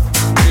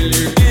 Will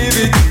you give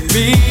it to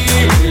me?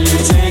 Will you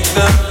take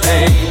the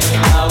pain?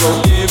 I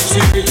will give to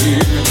you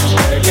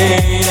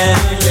again and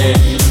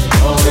again.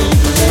 Or will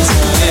you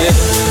return it?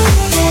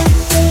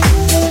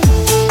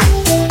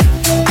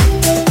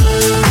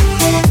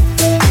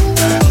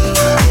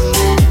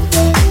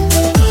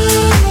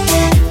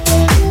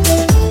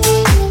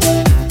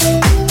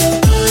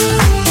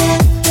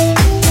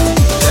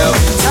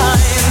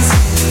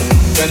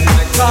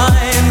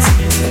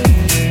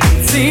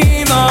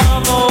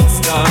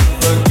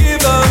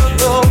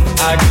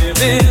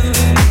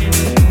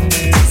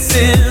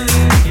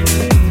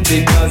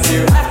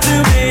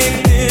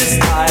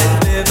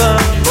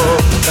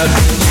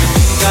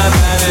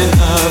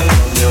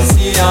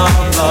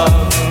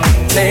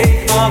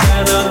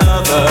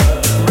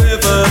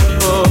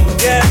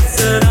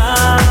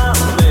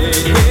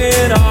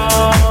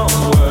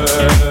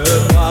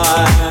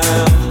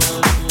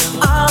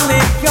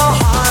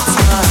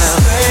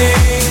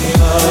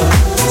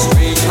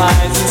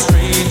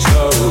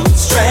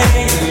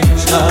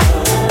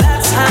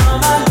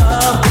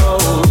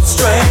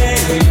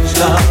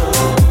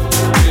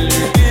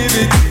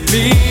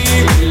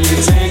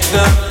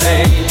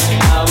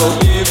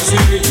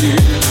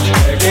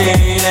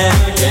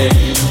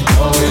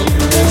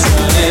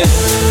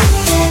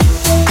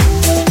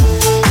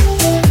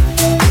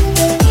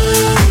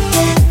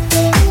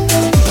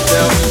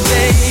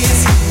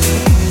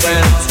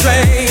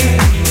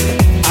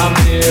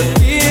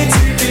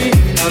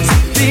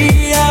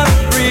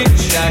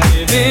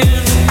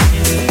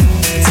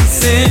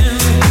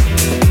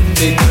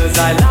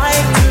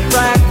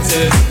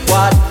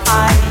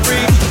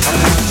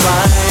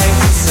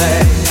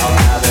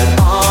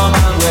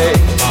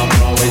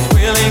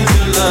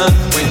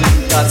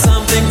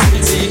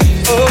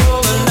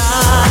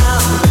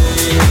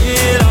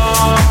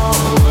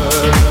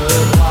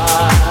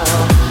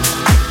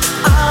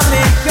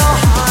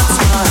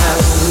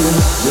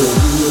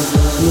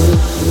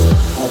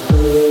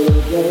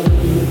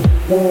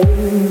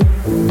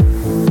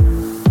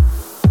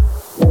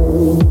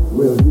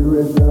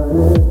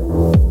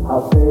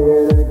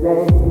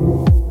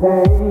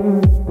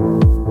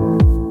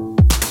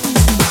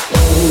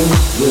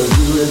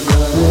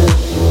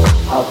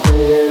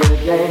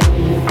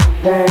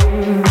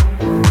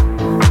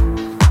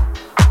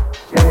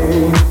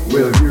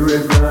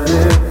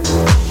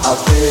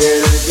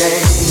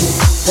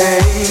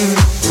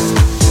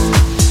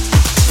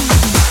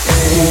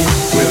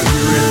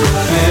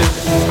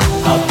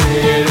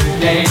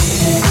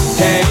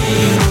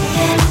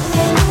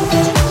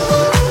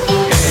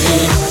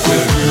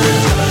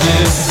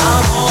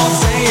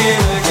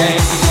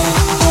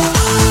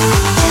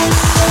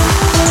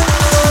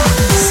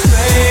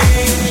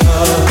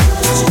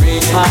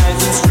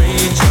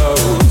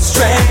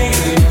 Strange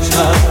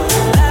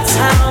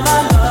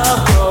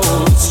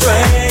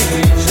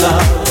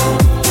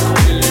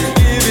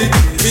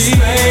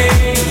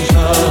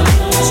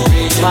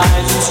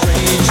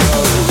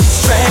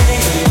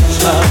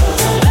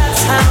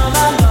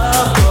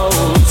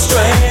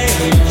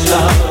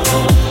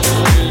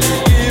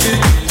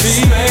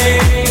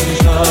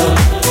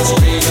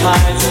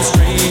highs and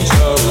strange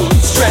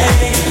lows,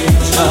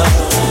 strange love.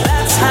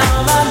 That's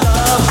how my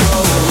love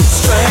goes,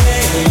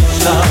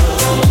 strange love.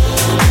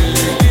 Will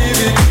you give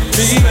it to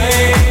me?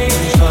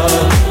 Strange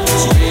love,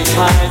 strange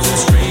highs and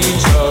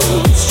strange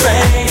lows,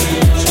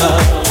 strange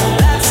love.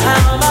 That's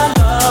how my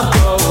love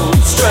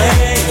goes,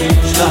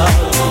 strange love.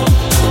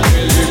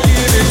 Will you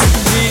give it to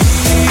me?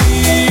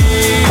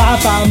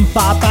 Pa-pam,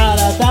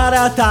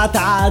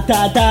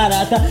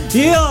 pa-para-tara-ta-ta-ta-ta-ta-ta.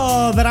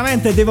 Io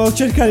veramente devo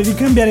cercare di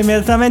cambiare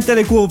immediatamente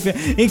le cuffie,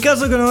 in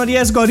caso che non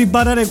riesco a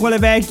riparare quelle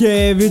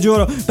vecchie, vi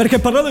giuro, perché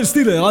parlare in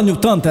stile degli anni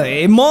 80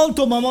 è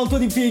molto ma molto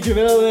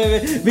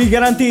difficile, vi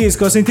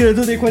garantisco, sentire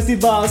tutti questi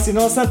bassi,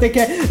 nonostante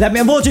che la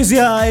mia voce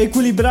sia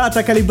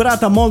equilibrata,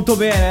 calibrata molto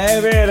bene,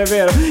 è vero, è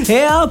vero.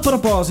 E a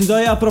proposito,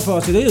 io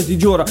ti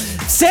giuro,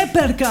 se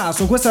per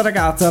caso questa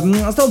ragazza,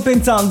 stavo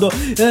pensando,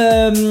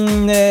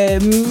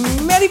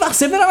 mi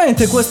arrivasse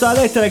veramente questa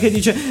lettera che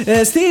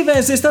dice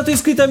Steve, sei stato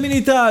iscritto al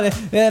militare,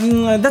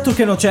 dato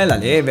che non c'è la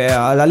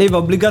leva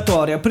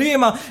obbligatoria,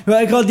 prima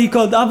dico,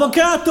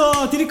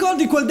 avvocato, ti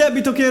ricordi quel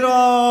debito che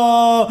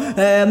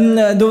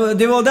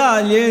devo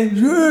dargli?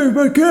 Sì,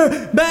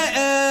 perché?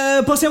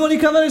 Beh, possiamo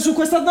ricavare su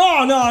questa,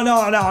 no,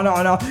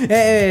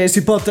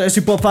 si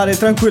può fare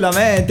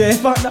tranquillamente.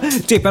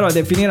 Sì, però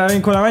deve finire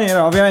in quella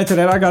maniera. Ovviamente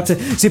le ragazze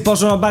si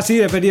possono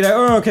basire per dire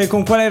che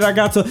con quale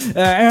ragazzo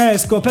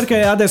esco,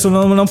 perché adesso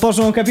non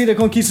possono capire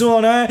con chi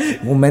sono,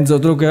 un mezzo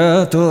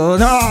drogato.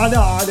 No,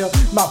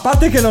 ma a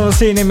parte che non lo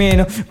sei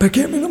nemmeno,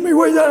 perché non mi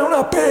vuoi dare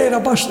una pena,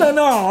 basta,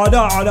 no,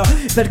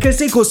 perché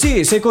sei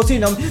così,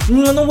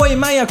 non vuoi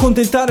mai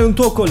accontentare un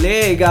tuo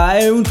collega,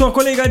 un tuo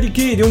collega di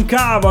chi? Di un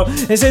cavolo,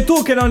 e sei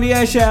tu che non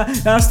riesci a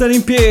stare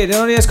in piedi,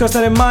 non riesco a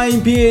stare mai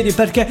in piedi,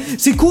 perché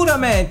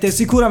sicuramente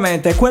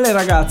quelle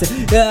ragazze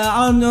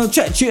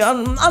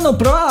hanno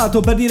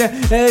provato per dire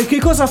che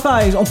cosa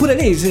fai, oppure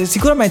lei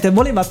sicuramente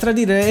voleva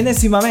tradire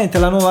enessimamente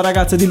la nuova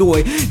ragazza di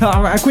lui,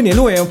 quindi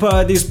lui è un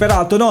po'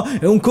 disperato, no?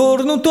 È un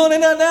cornutone,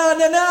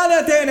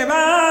 te ne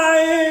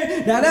vai,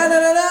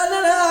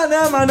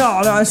 ma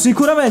no,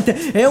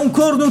 sicuramente è un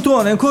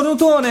cornutone,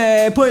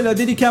 e poi lo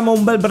dedichiamo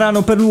un bel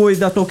brano per lui,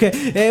 dato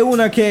che è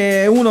uno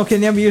che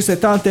ne ha viste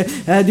tante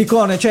di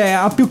corna, cioè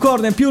ha più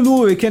corna in più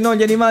lui che non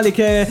gli animali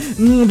che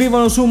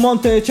vivono su un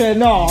monte, cioè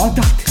no.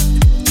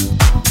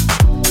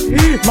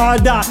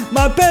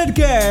 Ma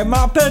perché?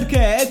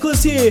 È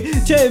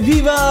così, cioè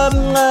viva,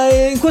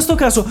 in questo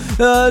caso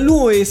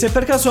lui, se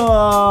per caso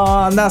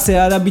andasse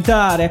ad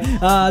abitare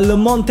al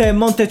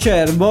Monte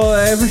Cervo,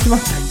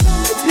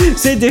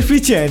 sei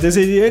deficiente,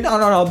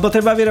 no,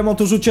 potrebbe avere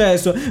molto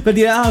successo per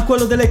dire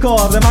quello delle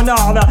corna, ma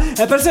no,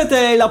 è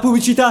presente la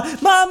pubblicità,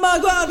 mamma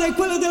guarda è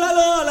quello della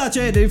Lola,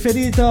 cioè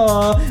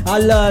riferito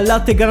al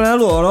latte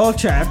granuloro,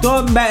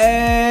 certo,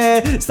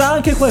 beh sta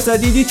anche questa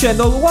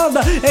dicendo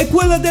guarda è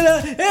quello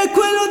delle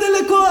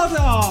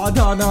corna,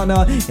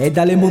 no, e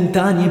dalle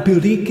montagne più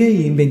ricche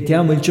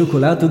inventiamo il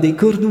cioccolato dei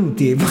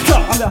cornuti, no,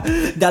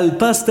 dal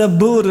pasta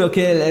burro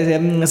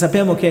che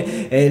sappiamo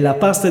che è la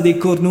pasta dei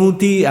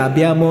cornuti,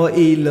 abbiamo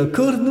il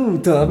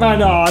cornuto, ma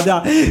no,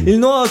 il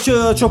nuovo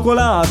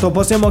cioccolato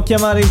possiamo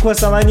chiamare in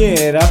questa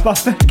maniera, ma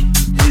perché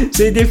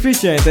sei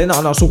deficiente?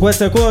 No, su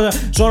queste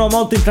cose sono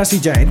molto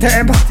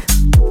intransigente,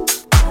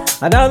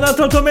 un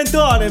altro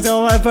tormentone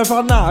stiamo per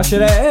far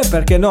nascere,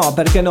 perché no?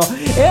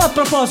 E a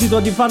proposito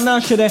di far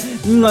nascere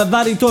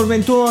vari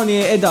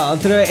tormentoni ed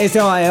altre, e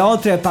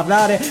oltre a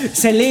parlare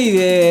se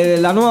lei,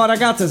 la nuova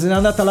ragazza, se n'è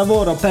andata a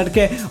lavoro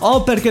perché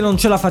non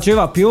ce la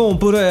faceva più,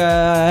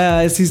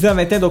 oppure si sta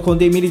mettendo con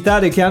dei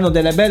militari che hanno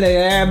delle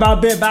belle,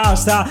 vabbè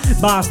basta,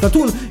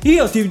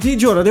 io ti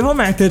giuro devo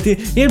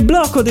metterti il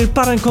blocco del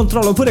para in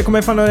controllo, oppure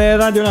come fanno le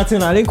radio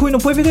nazionali in cui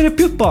non puoi vedere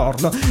più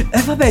porno,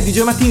 vabbè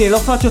DJ Mattini, lo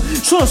faccio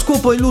solo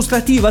scopo illustrativo,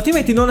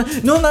 altrimenti non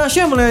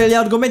lasciamo gli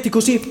argomenti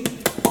così.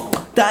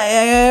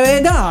 Dai,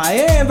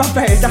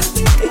 vabbè,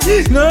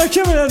 non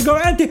lasciamo gli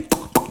argomenti.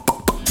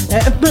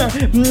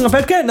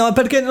 Perché no?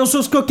 Perché non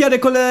so scocchiare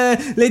con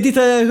le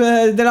dita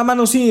della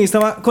mano sinistra,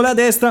 ma con la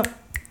destra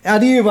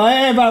arriva,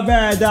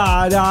 vabbè,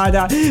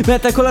 dai.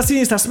 Mentre con la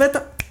sinistra,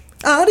 aspetta.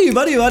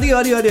 Arriva,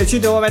 ci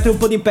devo mettere un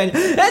po' di impegno.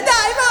 Dai, mamma, io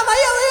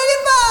voglio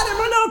rifare,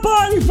 ma non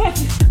puoi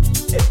rifare.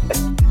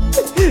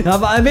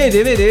 Vedi,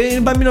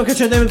 il bambino che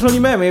c'è dentro di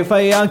me mi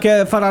fai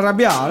anche far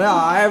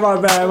arrabbiare.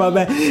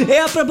 Vabbè. E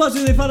a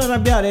proposito di far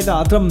arrabbiare,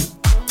 d'altro,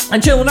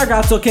 c'è un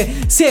ragazzo che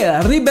si è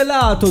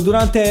ribellato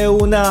durante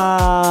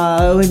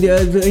una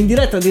in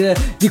diretta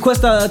di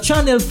questa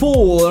Channel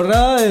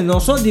 4, non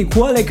so di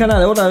quale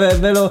canale, ora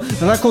ve lo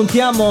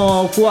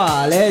raccontiamo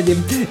quale. E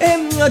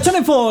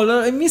Channel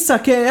 4 mi sa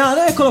che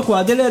eccolo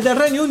qua, del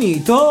Regno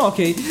Unito, ok.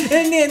 E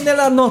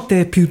nella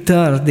notte più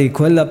tardi,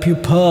 quella più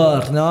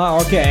porno,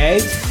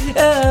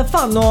 ok,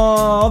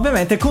 fanno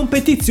ovviamente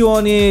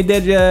competizioni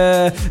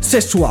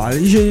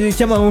sessuali,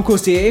 chiamiamo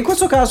così. In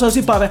questo caso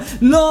si parla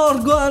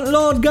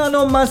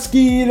l'organo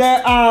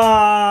maschile.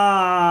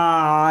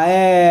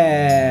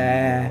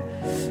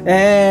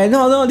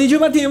 No, DJ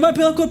Martino, vai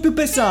ancora più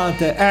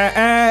pesante.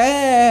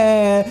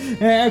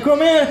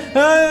 Come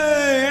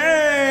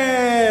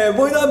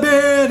vuoi da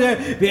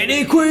bere?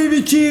 Vieni qui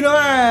vicino,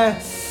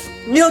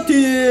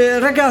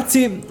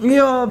 Ragazzi,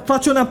 io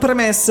faccio una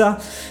premessa.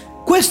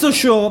 Questo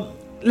show,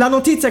 la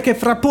notizia che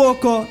fra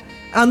poco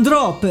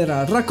andrò per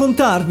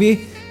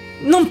raccontarvi,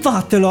 non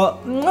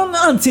fatelo,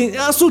 anzi,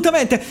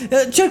 assolutamente,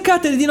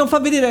 cercate di non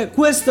far vedere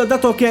questo,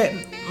 dato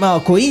che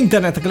con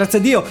internet, grazie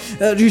a Dio,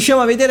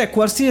 riusciamo a vedere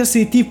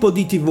qualsiasi tipo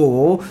di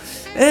TV.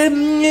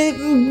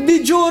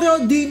 Vi giuro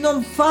di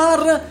non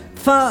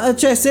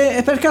cioè, se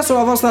per caso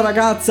la vostra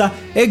ragazza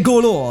è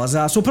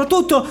golosa,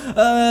 soprattutto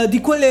di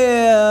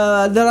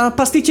quelle della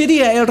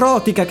pasticceria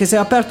erotica che si è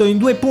aperto in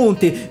 2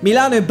 punti,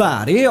 Milano e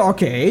Bari,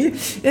 ok?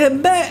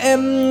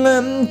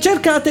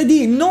 Cercate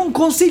di non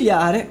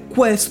consigliare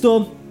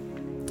questo.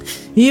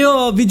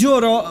 Io vi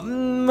giuro,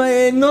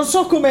 non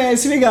so come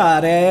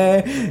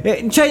spiegare,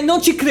 cioè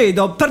non ci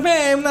credo, per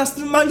me è una...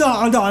 ma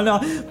no,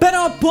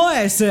 però può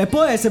essere,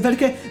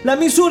 perché la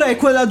misura è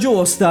quella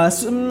giusta,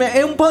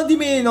 è un po' di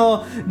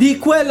meno di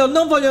quello,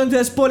 non voglio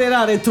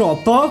spoilerare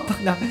troppo,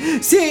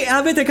 sì,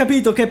 avete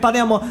capito che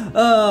parliamo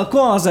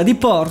di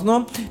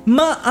porno,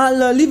 ma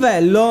al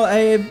livello,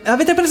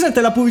 avete presente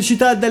la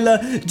pubblicità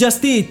del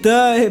Just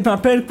Eat?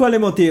 Per quale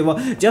motivo?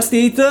 Just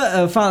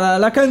Eat fa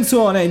la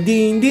canzone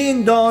din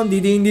din don din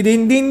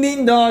din din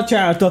din don,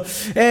 certo,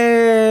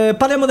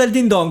 parliamo del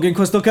din dong in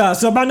questo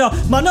caso, ma no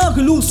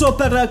l'uso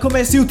per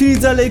come si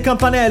utilizza il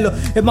campanello,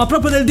 ma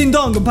proprio del din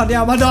dong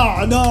parliamo,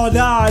 no,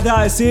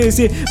 dai,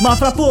 sì, ma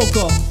fra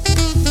poco.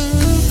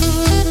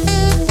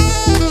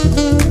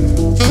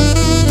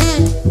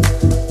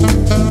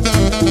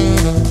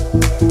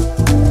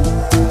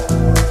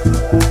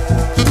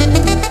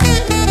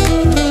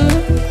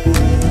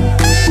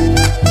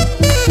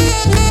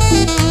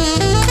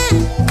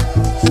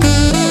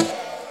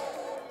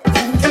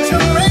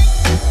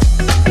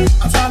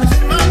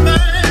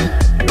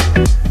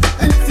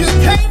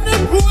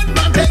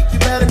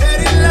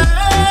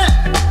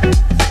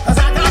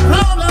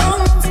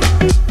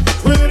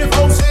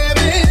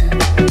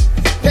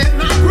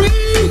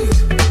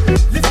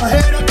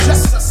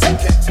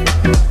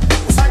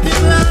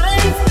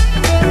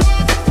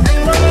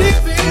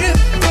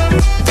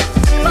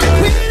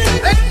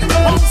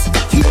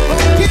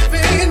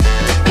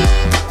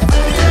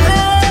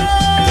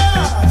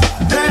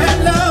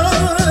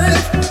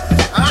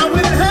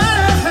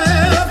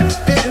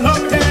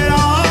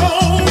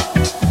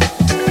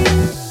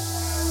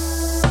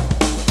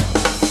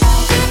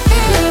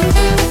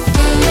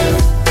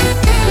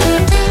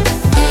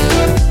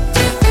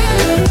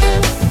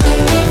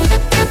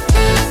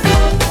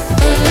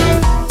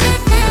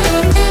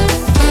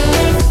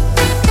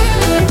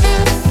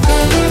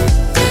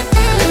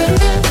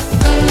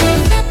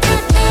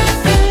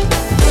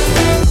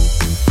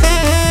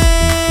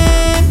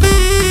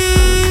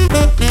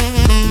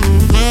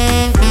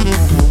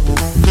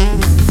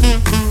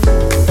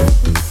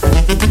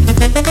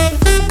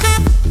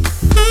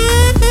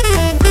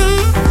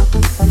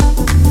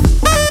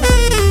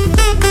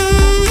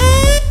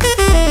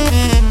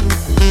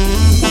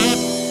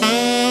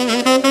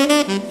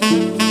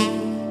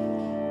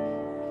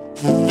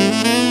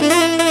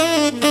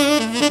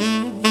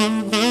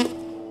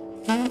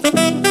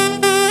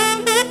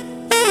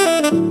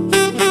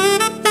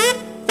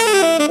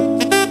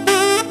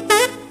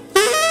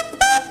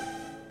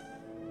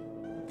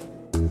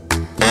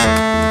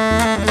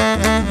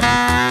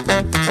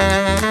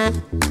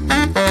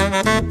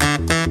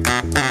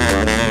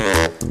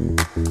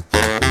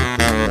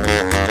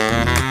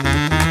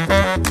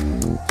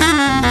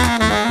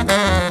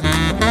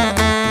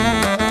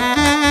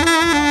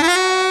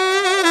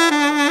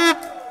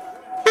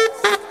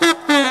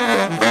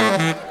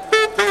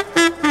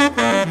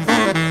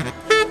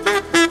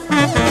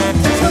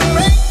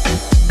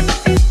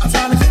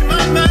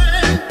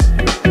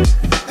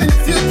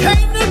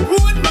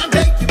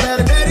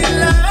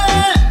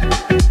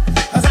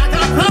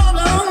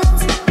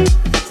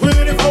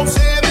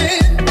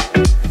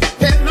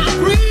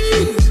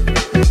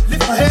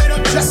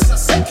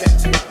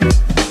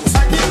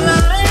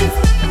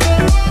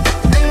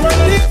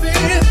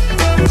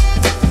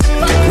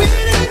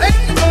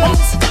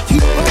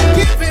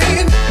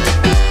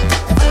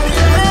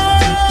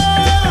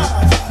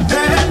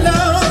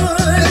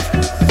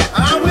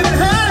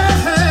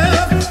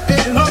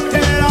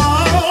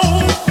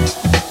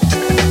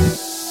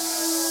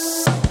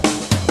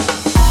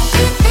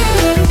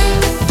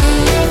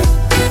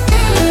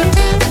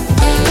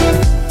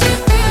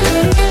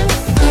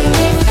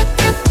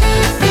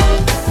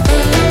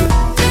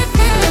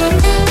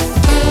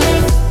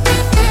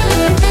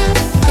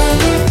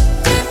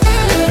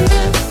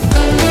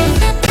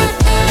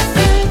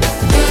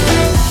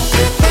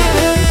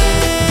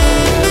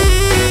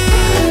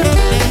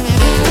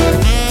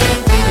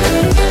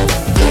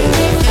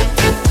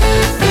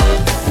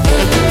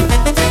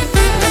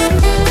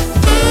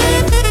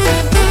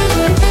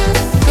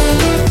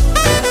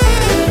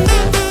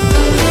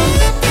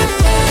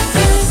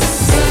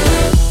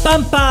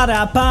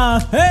 para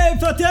pa. Ehi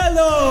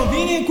fratello,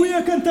 vieni qui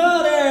a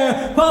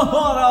cantare. Pa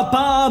para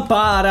pa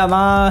para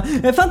ma.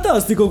 È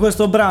fantastico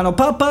questo brano.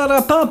 Pa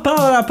para pa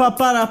para pa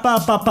para pa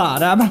pa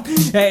para.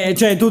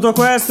 Cioè tutto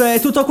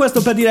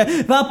questo per dire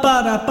pa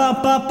para pa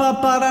pa pa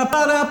para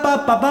para pa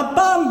pa pa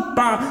pam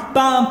pa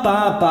pam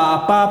pa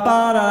pa pa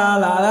para la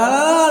la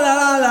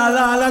la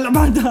la la.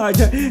 Ma dai,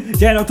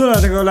 cioè no, tu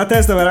con la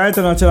testa veramente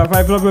non ce la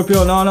fai proprio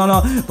più.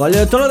 No,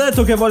 te l'ho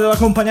detto che voglio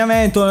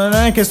l'accompagnamento, non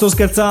è che sto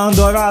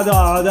scherzando.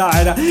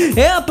 Dai.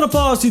 E a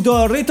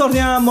proposito,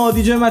 ritorniamo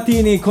DJ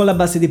Martini con la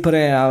base di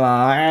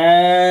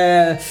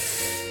Prea.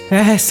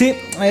 Sì,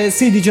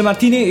 DJ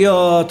Martini,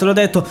 io te l'ho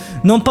detto,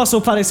 non posso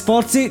fare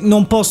sforzi,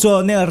 non posso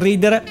né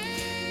ridere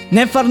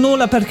né far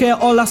nulla perché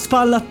ho la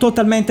spalla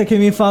totalmente che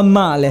mi fa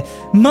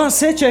male. Ma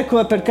se c'è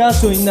per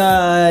caso in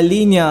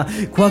linea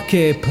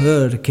qualche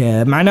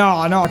perk, ma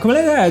no, come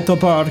l'hai detto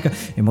porca,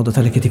 in modo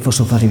tale che ti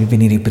posso fare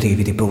venire i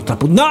brividi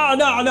purtroppo. No,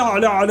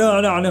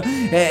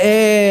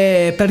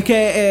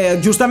 perché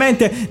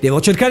giustamente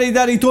devo cercare di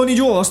dare i toni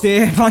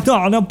giusti. Ma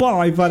no, non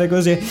puoi fare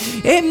così.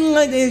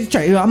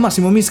 Cioè al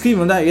massimo mi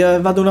scrivono, dai,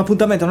 vado a un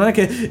appuntamento. Non è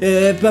che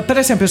per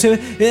esempio se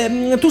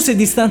tu sei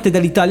distante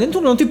dall'Italia, tu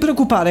non ti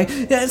preoccupare,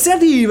 se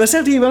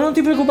arriva, non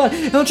ti preoccupare.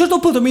 A un certo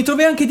punto mi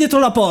trovi anche dietro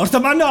la porta.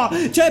 Ma no,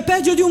 cioè è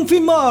peggio di un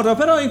film horror.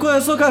 Però in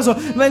questo caso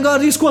vengo a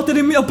riscuotere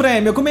il mio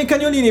premio, come i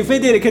cagnolini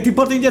fedeli che ti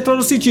porti indietro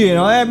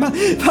l'ossicino. Ma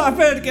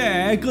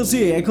perché? È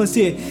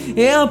così.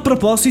 E a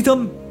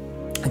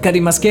proposito, cari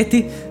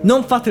maschietti,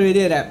 non fate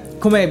vedere,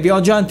 come vi ho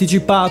già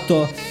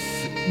anticipato,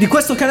 di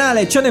questo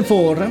canale Channel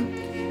 4,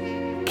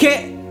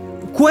 che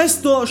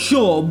questo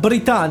show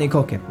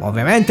britannico, che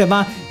ovviamente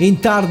va in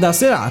tarda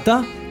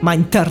serata, ma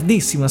in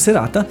tardissima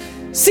serata,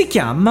 si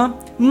chiama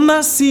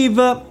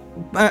Massive.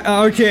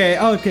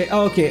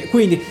 Ok,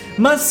 quindi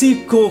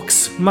Massive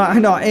Cooks. Ma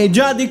no, è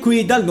già di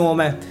qui dal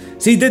nome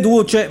si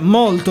deduce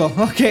molto,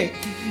 ok.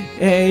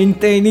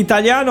 In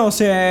italiano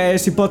se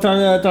si può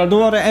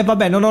tradurre,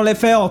 vabbè, non ho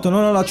l'F8,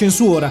 non ho la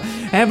censura,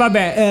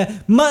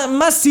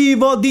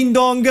 massivo ding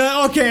dong,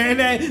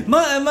 ok,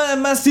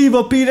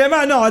 massivo pire,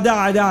 ma no,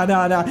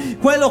 dai,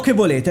 quello che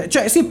volete,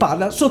 cioè si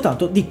parla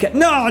soltanto di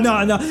no,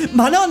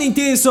 ma non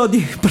inteso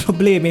di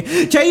problemi,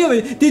 cioè io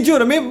ti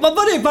giuro,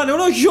 vorrei fare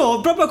uno show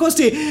proprio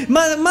così,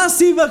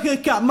 massivo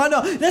ma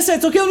no, nel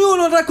senso che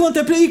ognuno racconta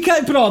i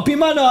casi propri,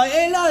 ma no,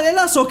 e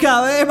la so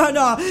ma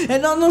no,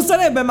 non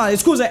sarebbe male,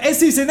 scusa,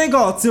 sì, se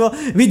negozio,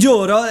 vi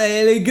giuro,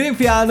 i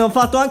Griffi hanno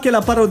fatto anche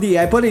la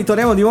parodia. E poi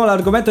ritorniamo di nuovo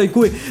all'argomento di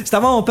cui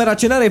stavamo per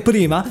accennare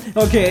prima,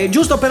 ok,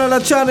 giusto per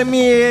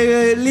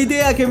allacciarmi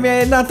l'idea che mi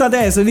è nata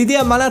adesso,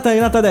 l'idea malata è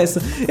nata adesso.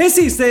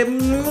 Esiste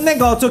un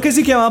negozio che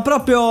si chiama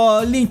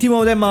proprio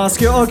l'intimo del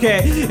maschio,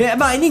 ok,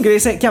 ma in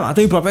inglese è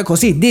chiamato proprio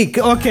così, Dick,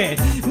 ok.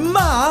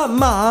 Ma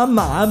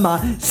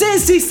se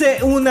esiste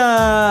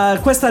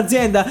questa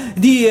azienda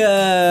di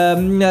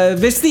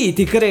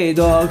vestiti,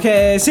 credo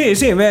che sì,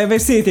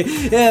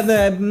 vestiti,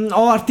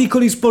 o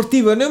articoli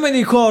sportivi, non me ne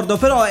ricordo,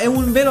 però è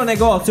un vero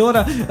negozio.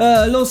 Ora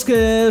lo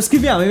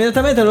scriviamo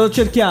immediatamente, lo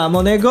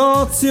cerchiamo.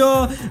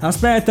 Negozio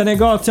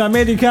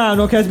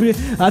americano, che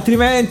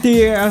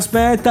altrimenti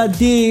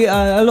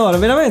allora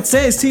veramente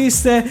se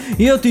esiste,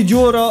 io ti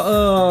giuro,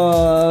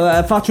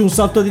 faccio un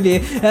salto di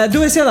lì.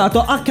 Dove sei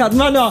andato?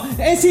 Ma no,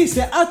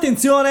 esiste,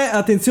 attenzione,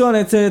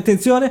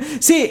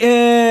 sì,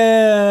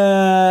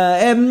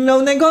 è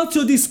un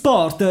negozio di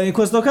sport in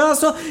questo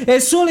caso, è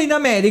solo in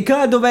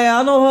America, dove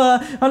hanno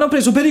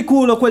preso per il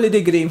culo quelli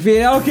dei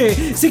Greenfield,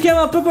 ok, si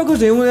chiama proprio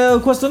così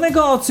questo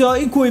negozio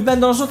in cui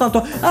vendono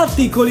soltanto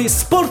articoli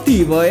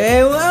sportivi. È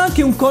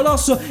anche un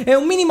colosso, è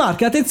un mini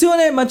market,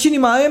 attenzione, ma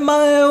è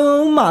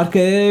un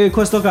market in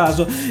questo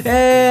caso,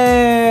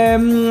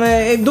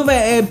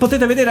 dove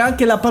potete vedere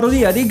anche la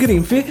parodia dei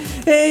Greenfield.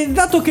 E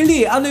dato che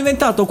lì hanno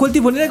inventato quel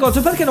tipo di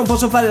negozio, perché non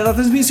posso fare la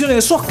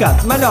trasmissione so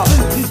cazzo? Ma no,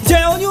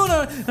 cioè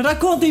ognuno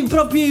racconta i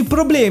propri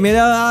problemi,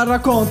 ma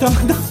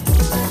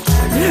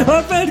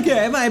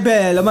perché? Ma è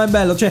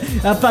bello, cioè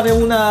a fare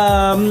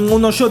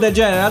uno show del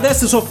genere.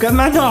 Adesso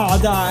ma no,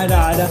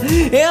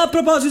 dai. E a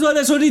proposito,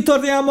 adesso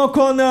ritorniamo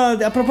con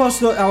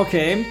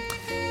ok,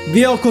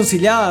 vi ho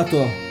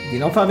consigliato di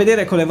non far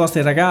vedere con le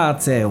vostre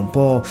ragazze un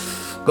po'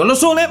 con lo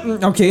sole,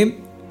 ok,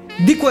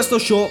 di questo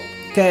show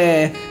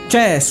che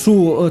c'è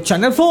su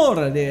Channel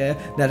 4 del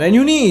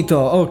Regno Unito,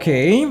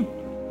 ok.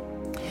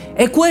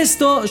 E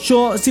questo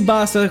show si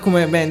basa,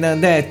 come ben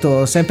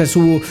detto, sempre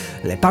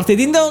sulle parti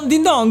din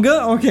dong,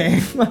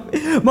 ok.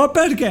 Ma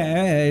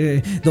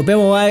perché?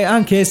 Dobbiamo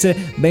anche essere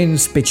ben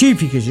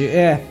specifici.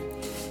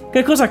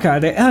 Che cosa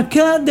accade?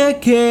 Accade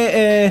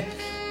che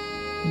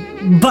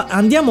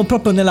andiamo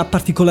proprio nella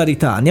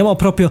particolarità, andiamo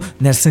proprio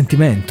nel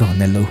sentimento,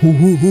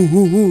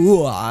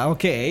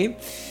 ok.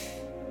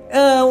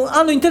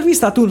 Hanno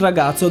intervistato un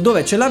ragazzo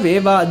dove ce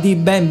l'aveva di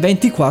ben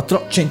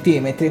 24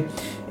 centimetri.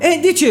 E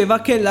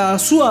diceva che la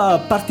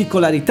sua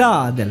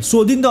particolarità del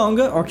suo ding dong,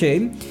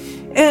 ok,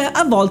 e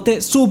a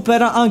volte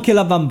supera anche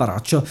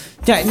l'avambraccio.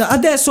 Cioè,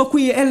 adesso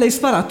qui è lei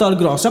sparato al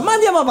grosso. Ma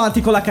andiamo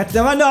avanti con la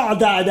cattiva. Ma no,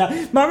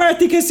 dai, ma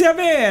metti che sia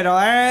vero.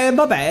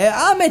 Vabbè,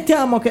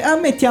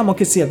 ammettiamo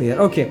che sia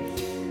vero. Ok.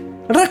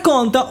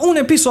 Racconta un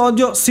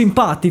episodio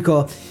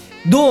simpatico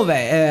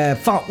dove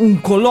fa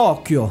un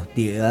colloquio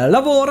di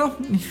lavoro.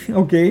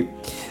 Ok.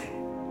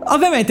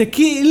 Ovviamente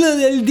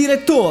il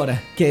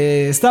direttore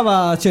che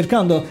stava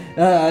cercando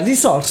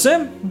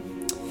risorse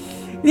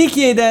gli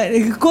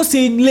chiede: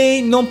 così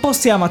lei non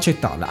possiamo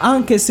accettarla,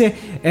 anche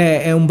se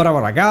è un bravo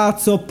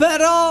ragazzo,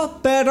 però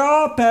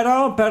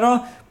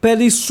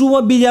per il suo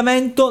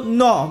abbigliamento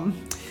no.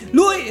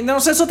 Lui nello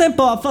stesso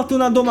tempo ha fatto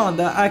una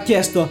domanda, ha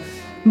chiesto: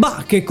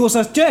 ma che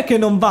cosa c'è che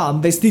non va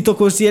vestito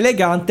così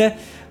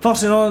elegante?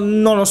 Forse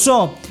non lo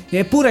so.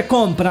 Eppure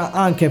compra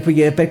anche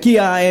per chi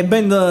è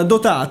ben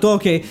dotato,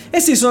 ok? E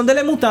sì, sono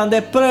delle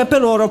mutande per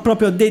loro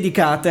proprio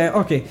dedicate,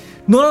 ok?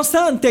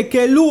 Nonostante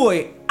che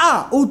lui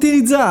ha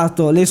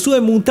utilizzato le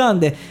sue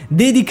mutande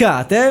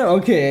dedicate,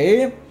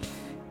 ok?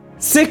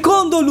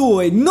 Secondo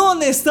lui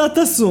non è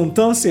stato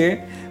assunto,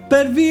 sì,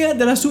 per via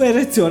della sua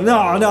erezione.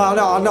 No.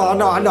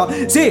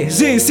 Sì.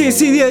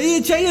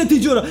 Cioè, io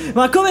ti giuro.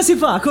 Ma come si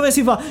fa?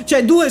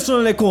 Cioè, due sono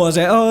le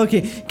cose.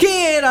 Ok. Chi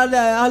era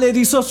alle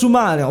risorse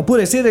umane,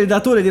 oppure se era il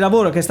datore di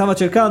lavoro che stava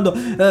cercando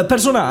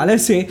personale,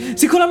 sì,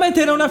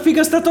 sicuramente era una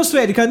figa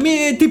stratosferica.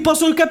 Ti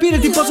posso capire,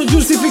 ti posso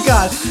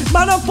giustificare.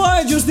 Ma non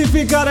puoi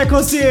giustificare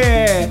così.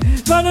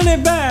 Ma non è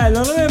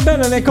bello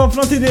nei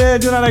confronti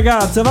di una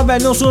ragazza. Vabbè,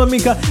 non sono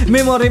mica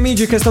Memo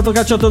Remigi che è stato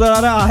cacciato dalla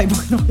Rai.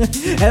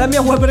 È la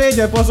mia web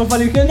radio e posso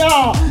fare che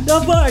no,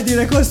 non puoi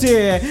dire così.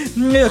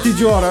 Io ti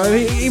giuro,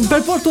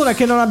 per fortuna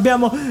che non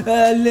abbiamo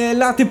le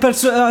lati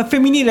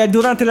femminili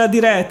durante la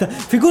diretta.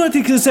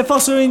 Figurati che se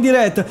fossero in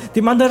diretta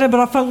ti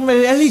manderebbero a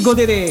fare e lì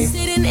goderei.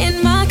 Sitting in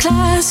my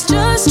class,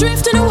 just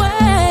drifting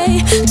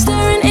away,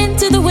 staring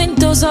into the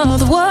windows of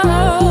the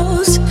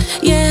world.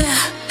 Yeah,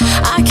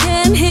 I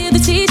can't hear the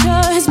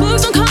teacher, his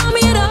books don't calm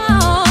me at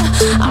all.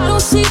 I don't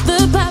see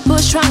the bad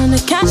boys trying to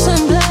catch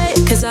and play,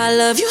 'cause I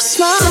love your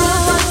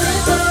smile.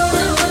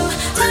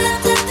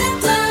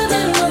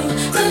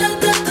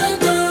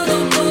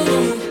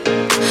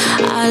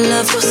 I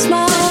love your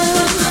smile.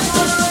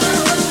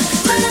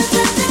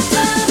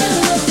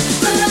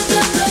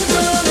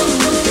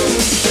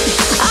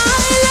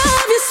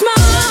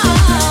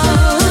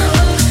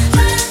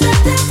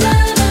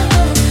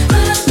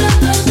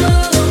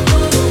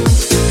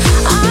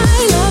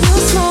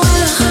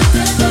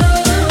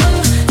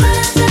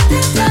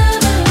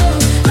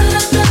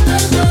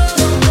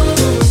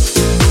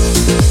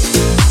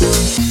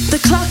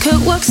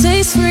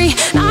 Says free,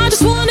 I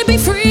just wanna be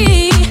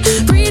free.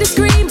 Free to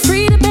scream,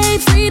 free to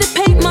babe, free to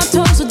paint my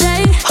toes all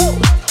day.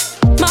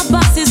 My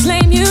boss is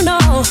lame, you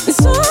know, and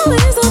so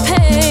is the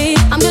pay.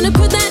 I'm gonna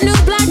put that new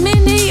black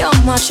mini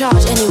on my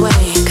charge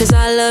anyway, 'cause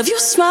I love your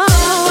smile.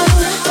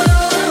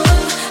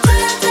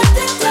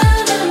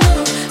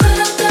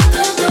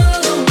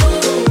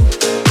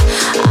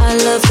 I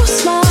love your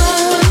smile.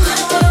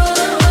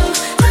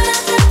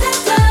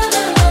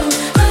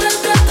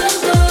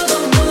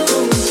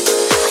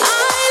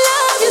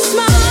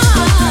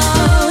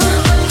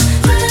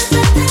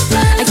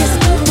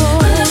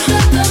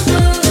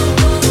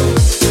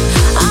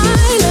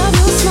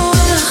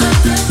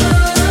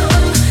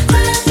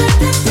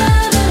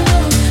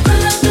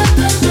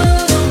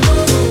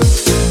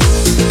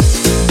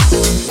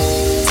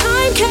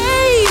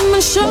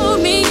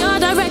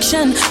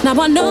 Now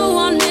I know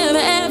I'll never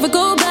ever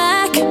go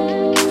back.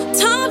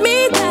 Taught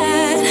me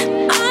that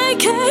I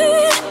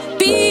can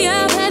be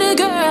a better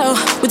girl.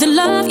 With the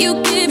love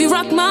you give, you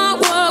rock my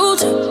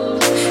world.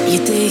 You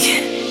dig?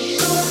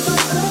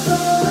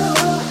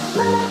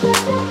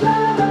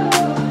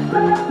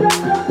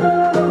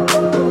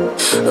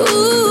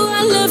 Ooh,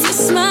 I love your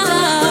smile.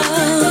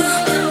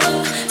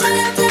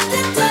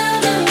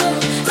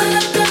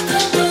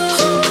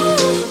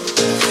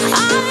 I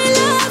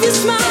love your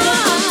smile.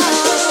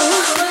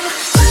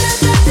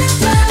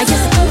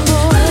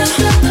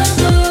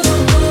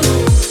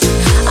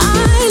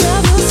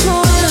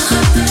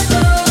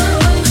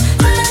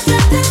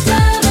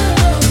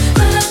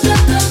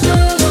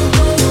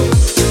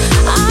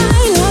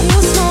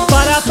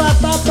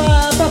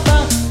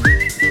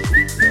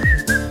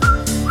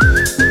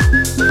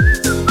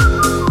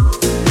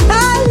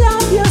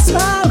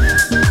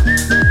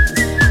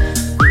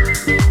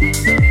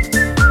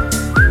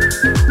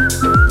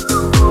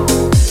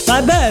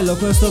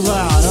 Questo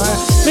brano,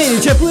 vedi,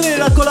 c'è pure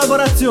la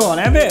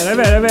collaborazione, è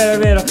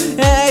vero.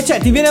 Cioè,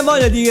 ti viene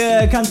voglia di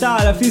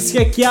cantare,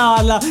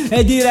 fischicchiarla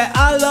e dire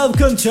I love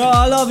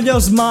control, I love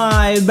your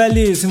smile.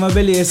 Bellissimo.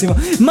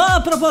 Ma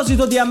a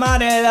proposito di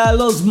amare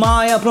lo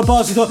smile, a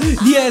proposito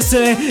di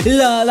essere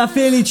la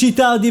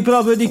felicità di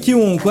proprio di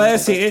chiunque,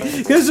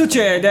 sì, che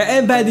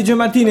succede? DJ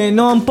Martini,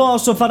 non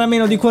posso fare a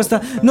meno di questa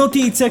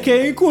notizia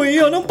in cui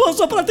io non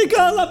posso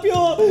praticarla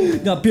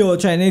più,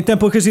 cioè nel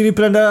tempo che si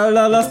riprende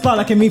la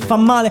spalla che mi fa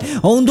male male,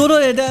 ho un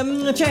dolore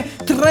cioè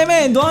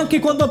tremendo, anche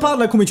quando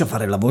parlo e comincio a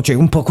fare la voce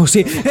un po'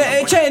 così,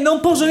 cioè non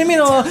posso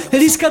nemmeno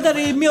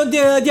riscaldare il mio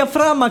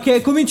diaframma,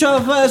 che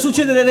comincia a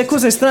succedere le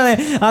cose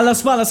strane alla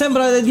spalla,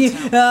 sembra di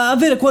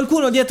avere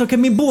qualcuno dietro che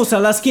mi bussa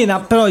alla schiena,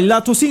 però il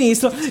lato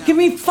sinistro, che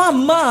mi fa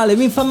male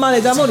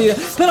da morire.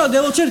 Però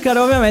devo cercare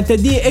ovviamente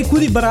di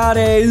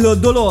equilibrare il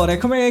dolore.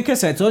 Come, che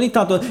senso? Ogni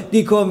tanto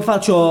dico,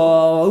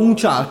 faccio un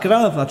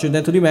chakra, faccio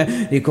dentro di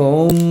me,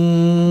 dico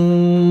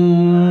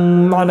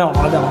ma no.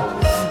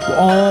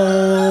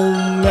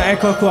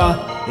 Ecco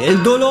qua.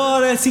 Il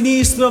dolore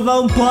sinistro va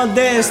un po' a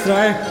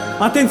destra,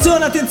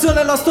 Attenzione,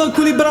 la sto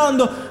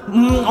equilibrando.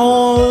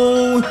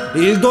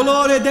 Il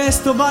dolore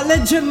destro va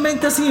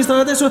leggermente a sinistra,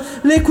 adesso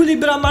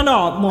l'equilibra, ma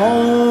no.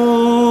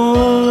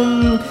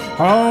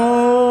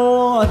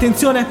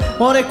 Attenzione,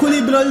 ora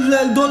equilibro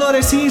il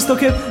dolore sinistro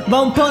che va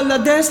un po' alla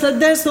destra, il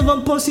destro va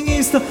un po' a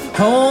sinistra.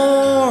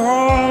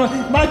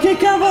 Ma che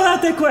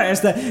cavolata è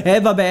questa?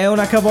 Vabbè, è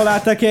una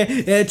cavolata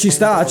che ci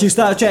sta,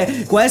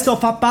 cioè questo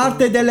fa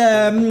parte di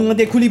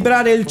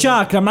equilibrare il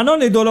chakra, ma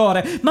non il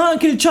dolore, ma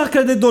anche il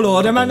chakra del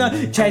dolore. Ma no,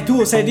 cioè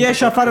tu, se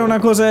riesci a fare una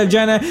cosa del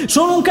genere,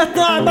 sono un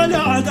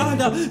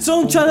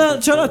sono un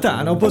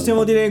ciarlatano,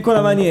 possiamo dire in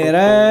quella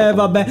maniera.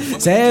 Vabbè,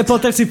 se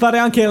potessi fare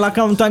anche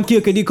l'account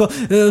anch'io che dico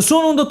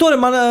sono un dottore,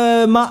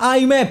 ma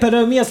ahimè,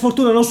 per mia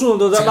sfortuna non sono un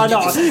dottore, ma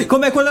no,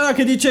 come quella là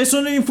che dice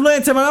sono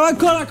influencer, ma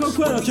ancora con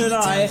quello ce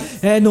l'hai.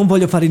 Non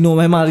voglio fare il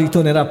nome, ma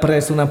ritornerà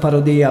presto una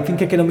parodia,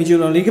 finché che non mi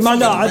girano lì, ma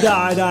no,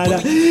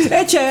 dai.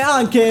 E c'è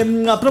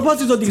anche, a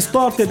proposito di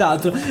sport ed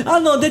altro,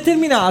 hanno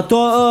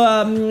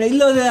determinato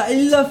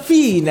il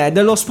fine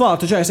dello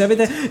sport, cioè se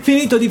avete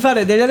finito di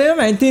fare degli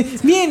allenamenti,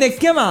 viene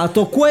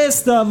chiamato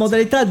questa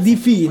modalità di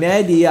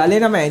fine di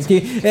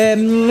allenamenti,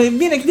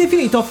 viene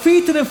definito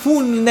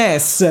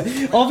fitfulness,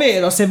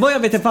 ovvero se voi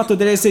avete fatto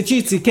degli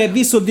esercizi che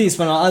vi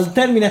soddisfano al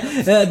termine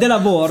del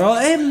lavoro,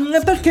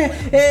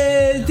 perché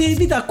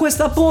vi dà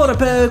questa pore,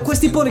 per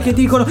questi pori che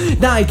dicono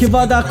dai che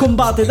vado a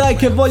combattere, dai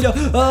che voglio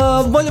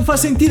far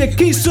sentire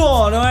chi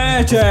sono,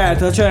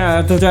 certo,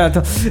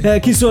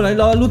 chi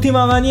sono.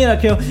 L'ultima maniera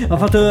che ho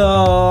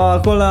fatto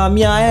con la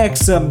mia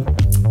ex,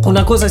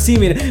 una cosa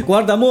simile,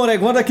 guarda amore,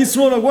 guarda chi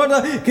sono,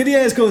 guarda che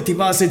riesco, ti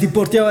va se ti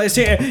portiamo,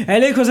 sì. E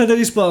lei cosa ti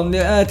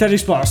risponde? Ti ha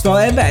risposto?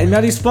 Mi ha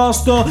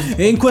risposto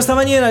in questa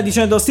maniera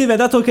dicendo Steve,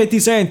 dato che ti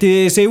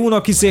senti, sei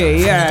uno chi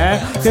sei,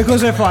 che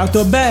cosa hai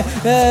fatto?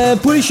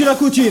 Pulisci la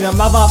cucina,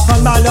 ma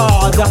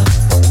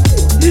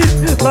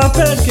ma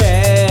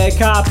perché?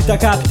 Capita,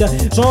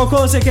 sono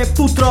cose che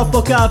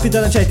purtroppo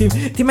capitano, cioè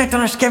ti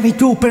mettono a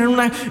schiavitù per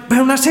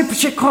una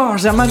semplice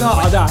cosa, ma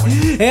no,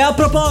 dai. E a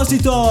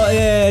proposito,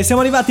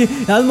 siamo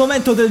arrivati al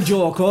momento del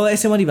gioco e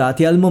siamo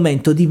arrivati al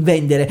momento di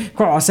vendere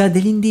cosa?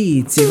 Degli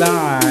indizi,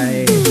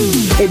 vai.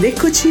 Ed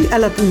eccoci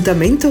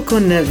all'appuntamento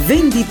con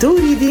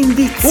venditori di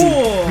indizi,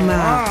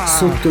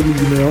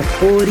 sottolineo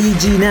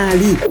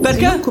originali.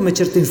 Perché? Non come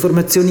certe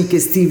informazioni che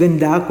Steven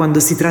dà quando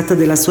si tratta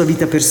della sua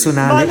vita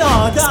personale. Ma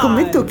no, dai.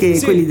 Scommetto che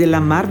quelli della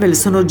Marvel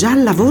sono già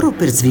al lavoro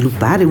per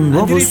sviluppare un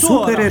nuovo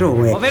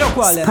supereroe. Ovvero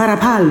quale?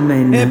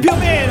 Sparapalmen. Più o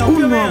meno,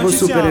 un nuovo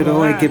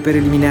supereroe che per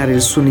eliminare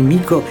il suo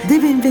nemico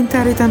deve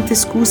inventare tante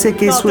scuse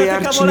che i suoi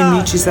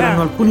arcinemici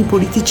saranno alcuni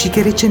politici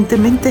che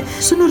recentemente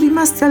sono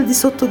rimasti al di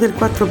sotto del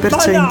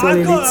 4%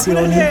 alle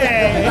elezioni.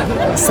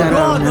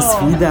 Sarà una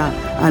sfida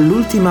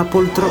all'ultima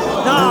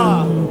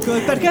poltrona. No,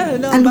 perché?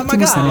 No,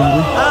 all'ultimo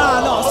sangue.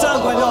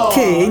 Sangue no.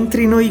 Che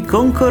entrino i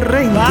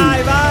concorrenti. Vai.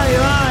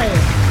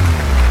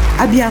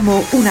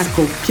 Abbiamo una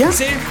coppia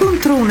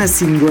contro una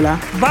singola.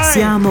 Vai.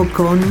 Siamo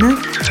con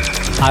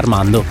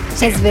Armando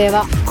E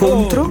Sveva.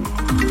 contro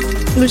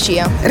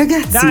Lucia.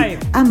 ragazzi. Dai.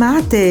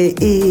 Amate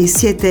e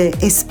siete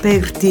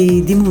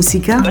esperti di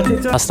musica?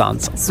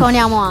 abbastanza.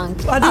 Suoniamo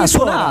anche.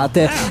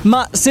 Suonate.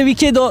 Ma se vi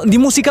chiedo di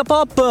musica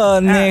pop,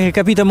 ne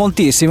capite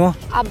moltissimo?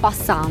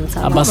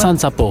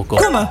 Abbastanza. Poco.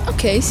 Come?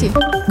 Ok, sì.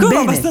 Come Bene,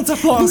 abbastanza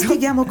poco? vi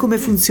spieghiamo come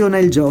funziona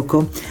il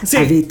gioco. Sì.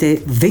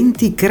 Avete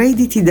 20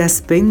 crediti da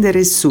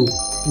spendere su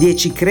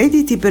 10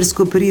 crediti per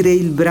scoprire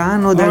il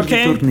brano dal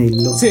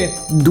ritornello,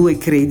 2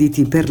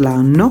 crediti per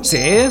l'anno,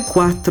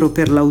 4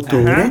 per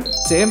l'autore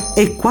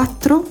e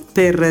 4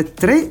 per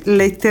 3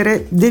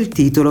 lettere del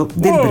titolo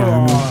del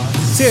brano.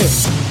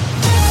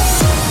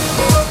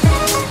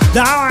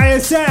 Dai, è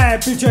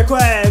semplice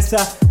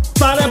questa.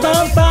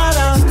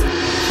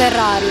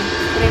 Ferrari.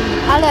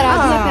 Allora,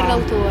 2 per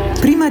l'autore.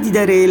 Prima di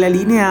dare la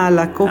linea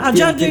alla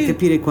coppia per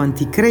capire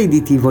quanti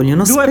crediti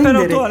vogliono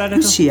spendere,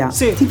 Lucia,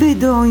 ti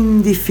vedo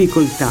in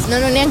difficoltà.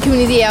 Non ho neanche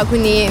un'idea,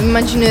 quindi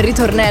immagino il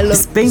ritornello.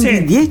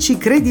 Spendi 10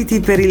 crediti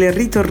per il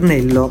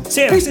ritornello.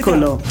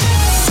 Eccolo.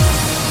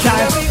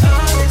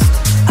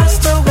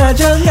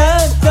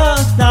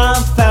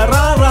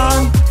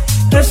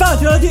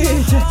 Infatti lo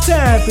dice,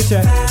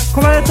 semplice,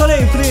 come ha detto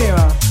lei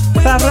prima.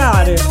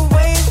 Ferrari.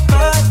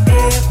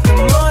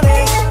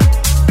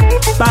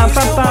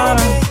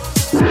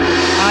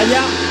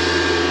 Aia.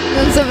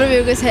 Non so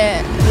proprio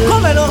cos'è.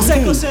 Come non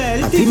sai cos'è?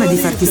 Il Prima di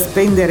titolo farti dice.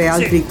 spendere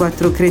altri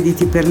 4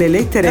 crediti per le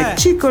lettere,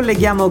 ci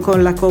colleghiamo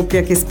con la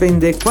coppia che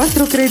spende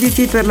 4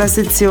 crediti per la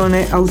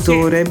sezione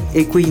autore.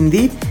 E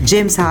quindi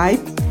James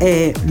Hype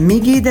e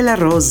Miggy della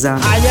Rosa.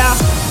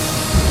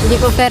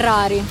 Dico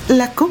Ferrari.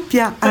 La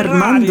coppia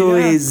Armando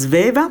e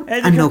Sveva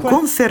hanno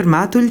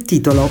confermato il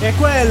titolo. È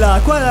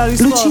quella la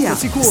risposta, Lucia,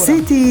 sicura.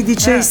 se ti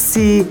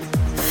dicessi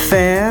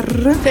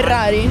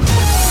Ferrari.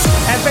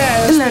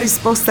 La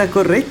risposta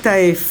corretta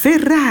è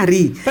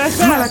Ferrari.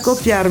 Ma la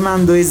coppia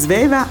Armando e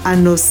Sveva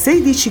hanno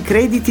 16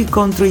 crediti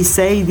contro i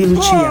 6 di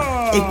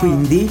Lucia. E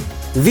quindi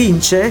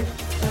vince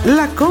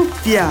la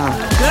coppia.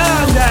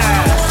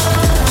 Grande!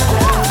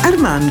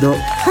 Armando,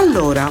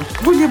 allora,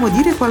 vogliamo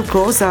dire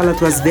qualcosa alla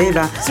tua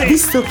Sveva,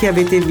 visto che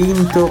avete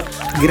vinto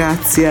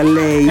grazie a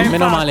lei?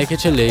 Meno male che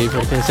c'è lei,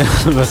 perché se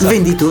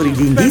Venditori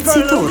di indizi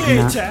quello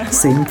torna, dice.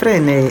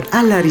 sempre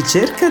alla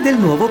ricerca del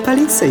nuovo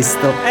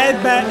palinsesto.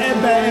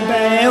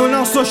 È un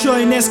nostro show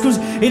in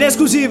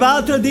esclusiva,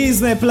 altro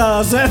Disney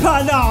Plus.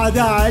 Ma no,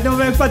 dai,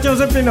 non facciamo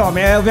sempre i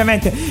nomi,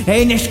 ovviamente è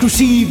in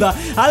esclusiva.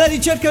 Alla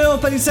ricerca del nuovo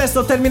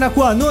palinsesto termina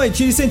qua. Noi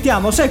ci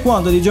risentiamo, sai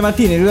quando, DJ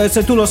Martini?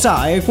 Se tu lo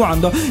sai,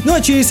 quando?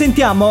 Noi ci risentiamo da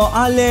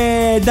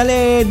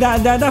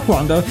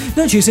quando?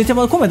 Noi ci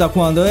risentiamo come da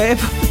quando?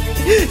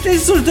 Il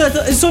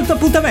solito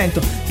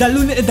appuntamento dal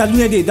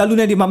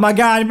lunedì, ma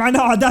magari, ma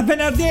no, dal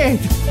venerdì.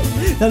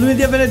 Dal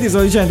lunedì a venerdì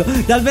sto dicendo.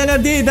 Dal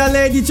venerdì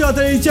dalle 18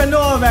 alle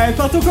 19. Hai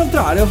fatto il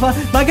contrario.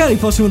 Magari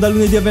fossimo dal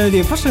lunedì a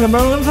venerdì. Forse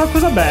sembra una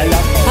cosa bella.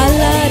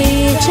 Alla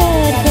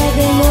ricerca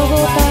del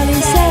nuovo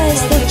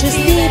palinsesto c'è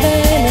Steven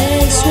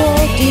e il suo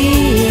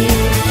team.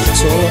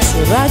 Solo su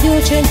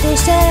Radio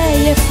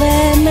 106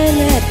 FM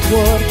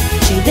Network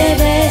ci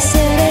deve essere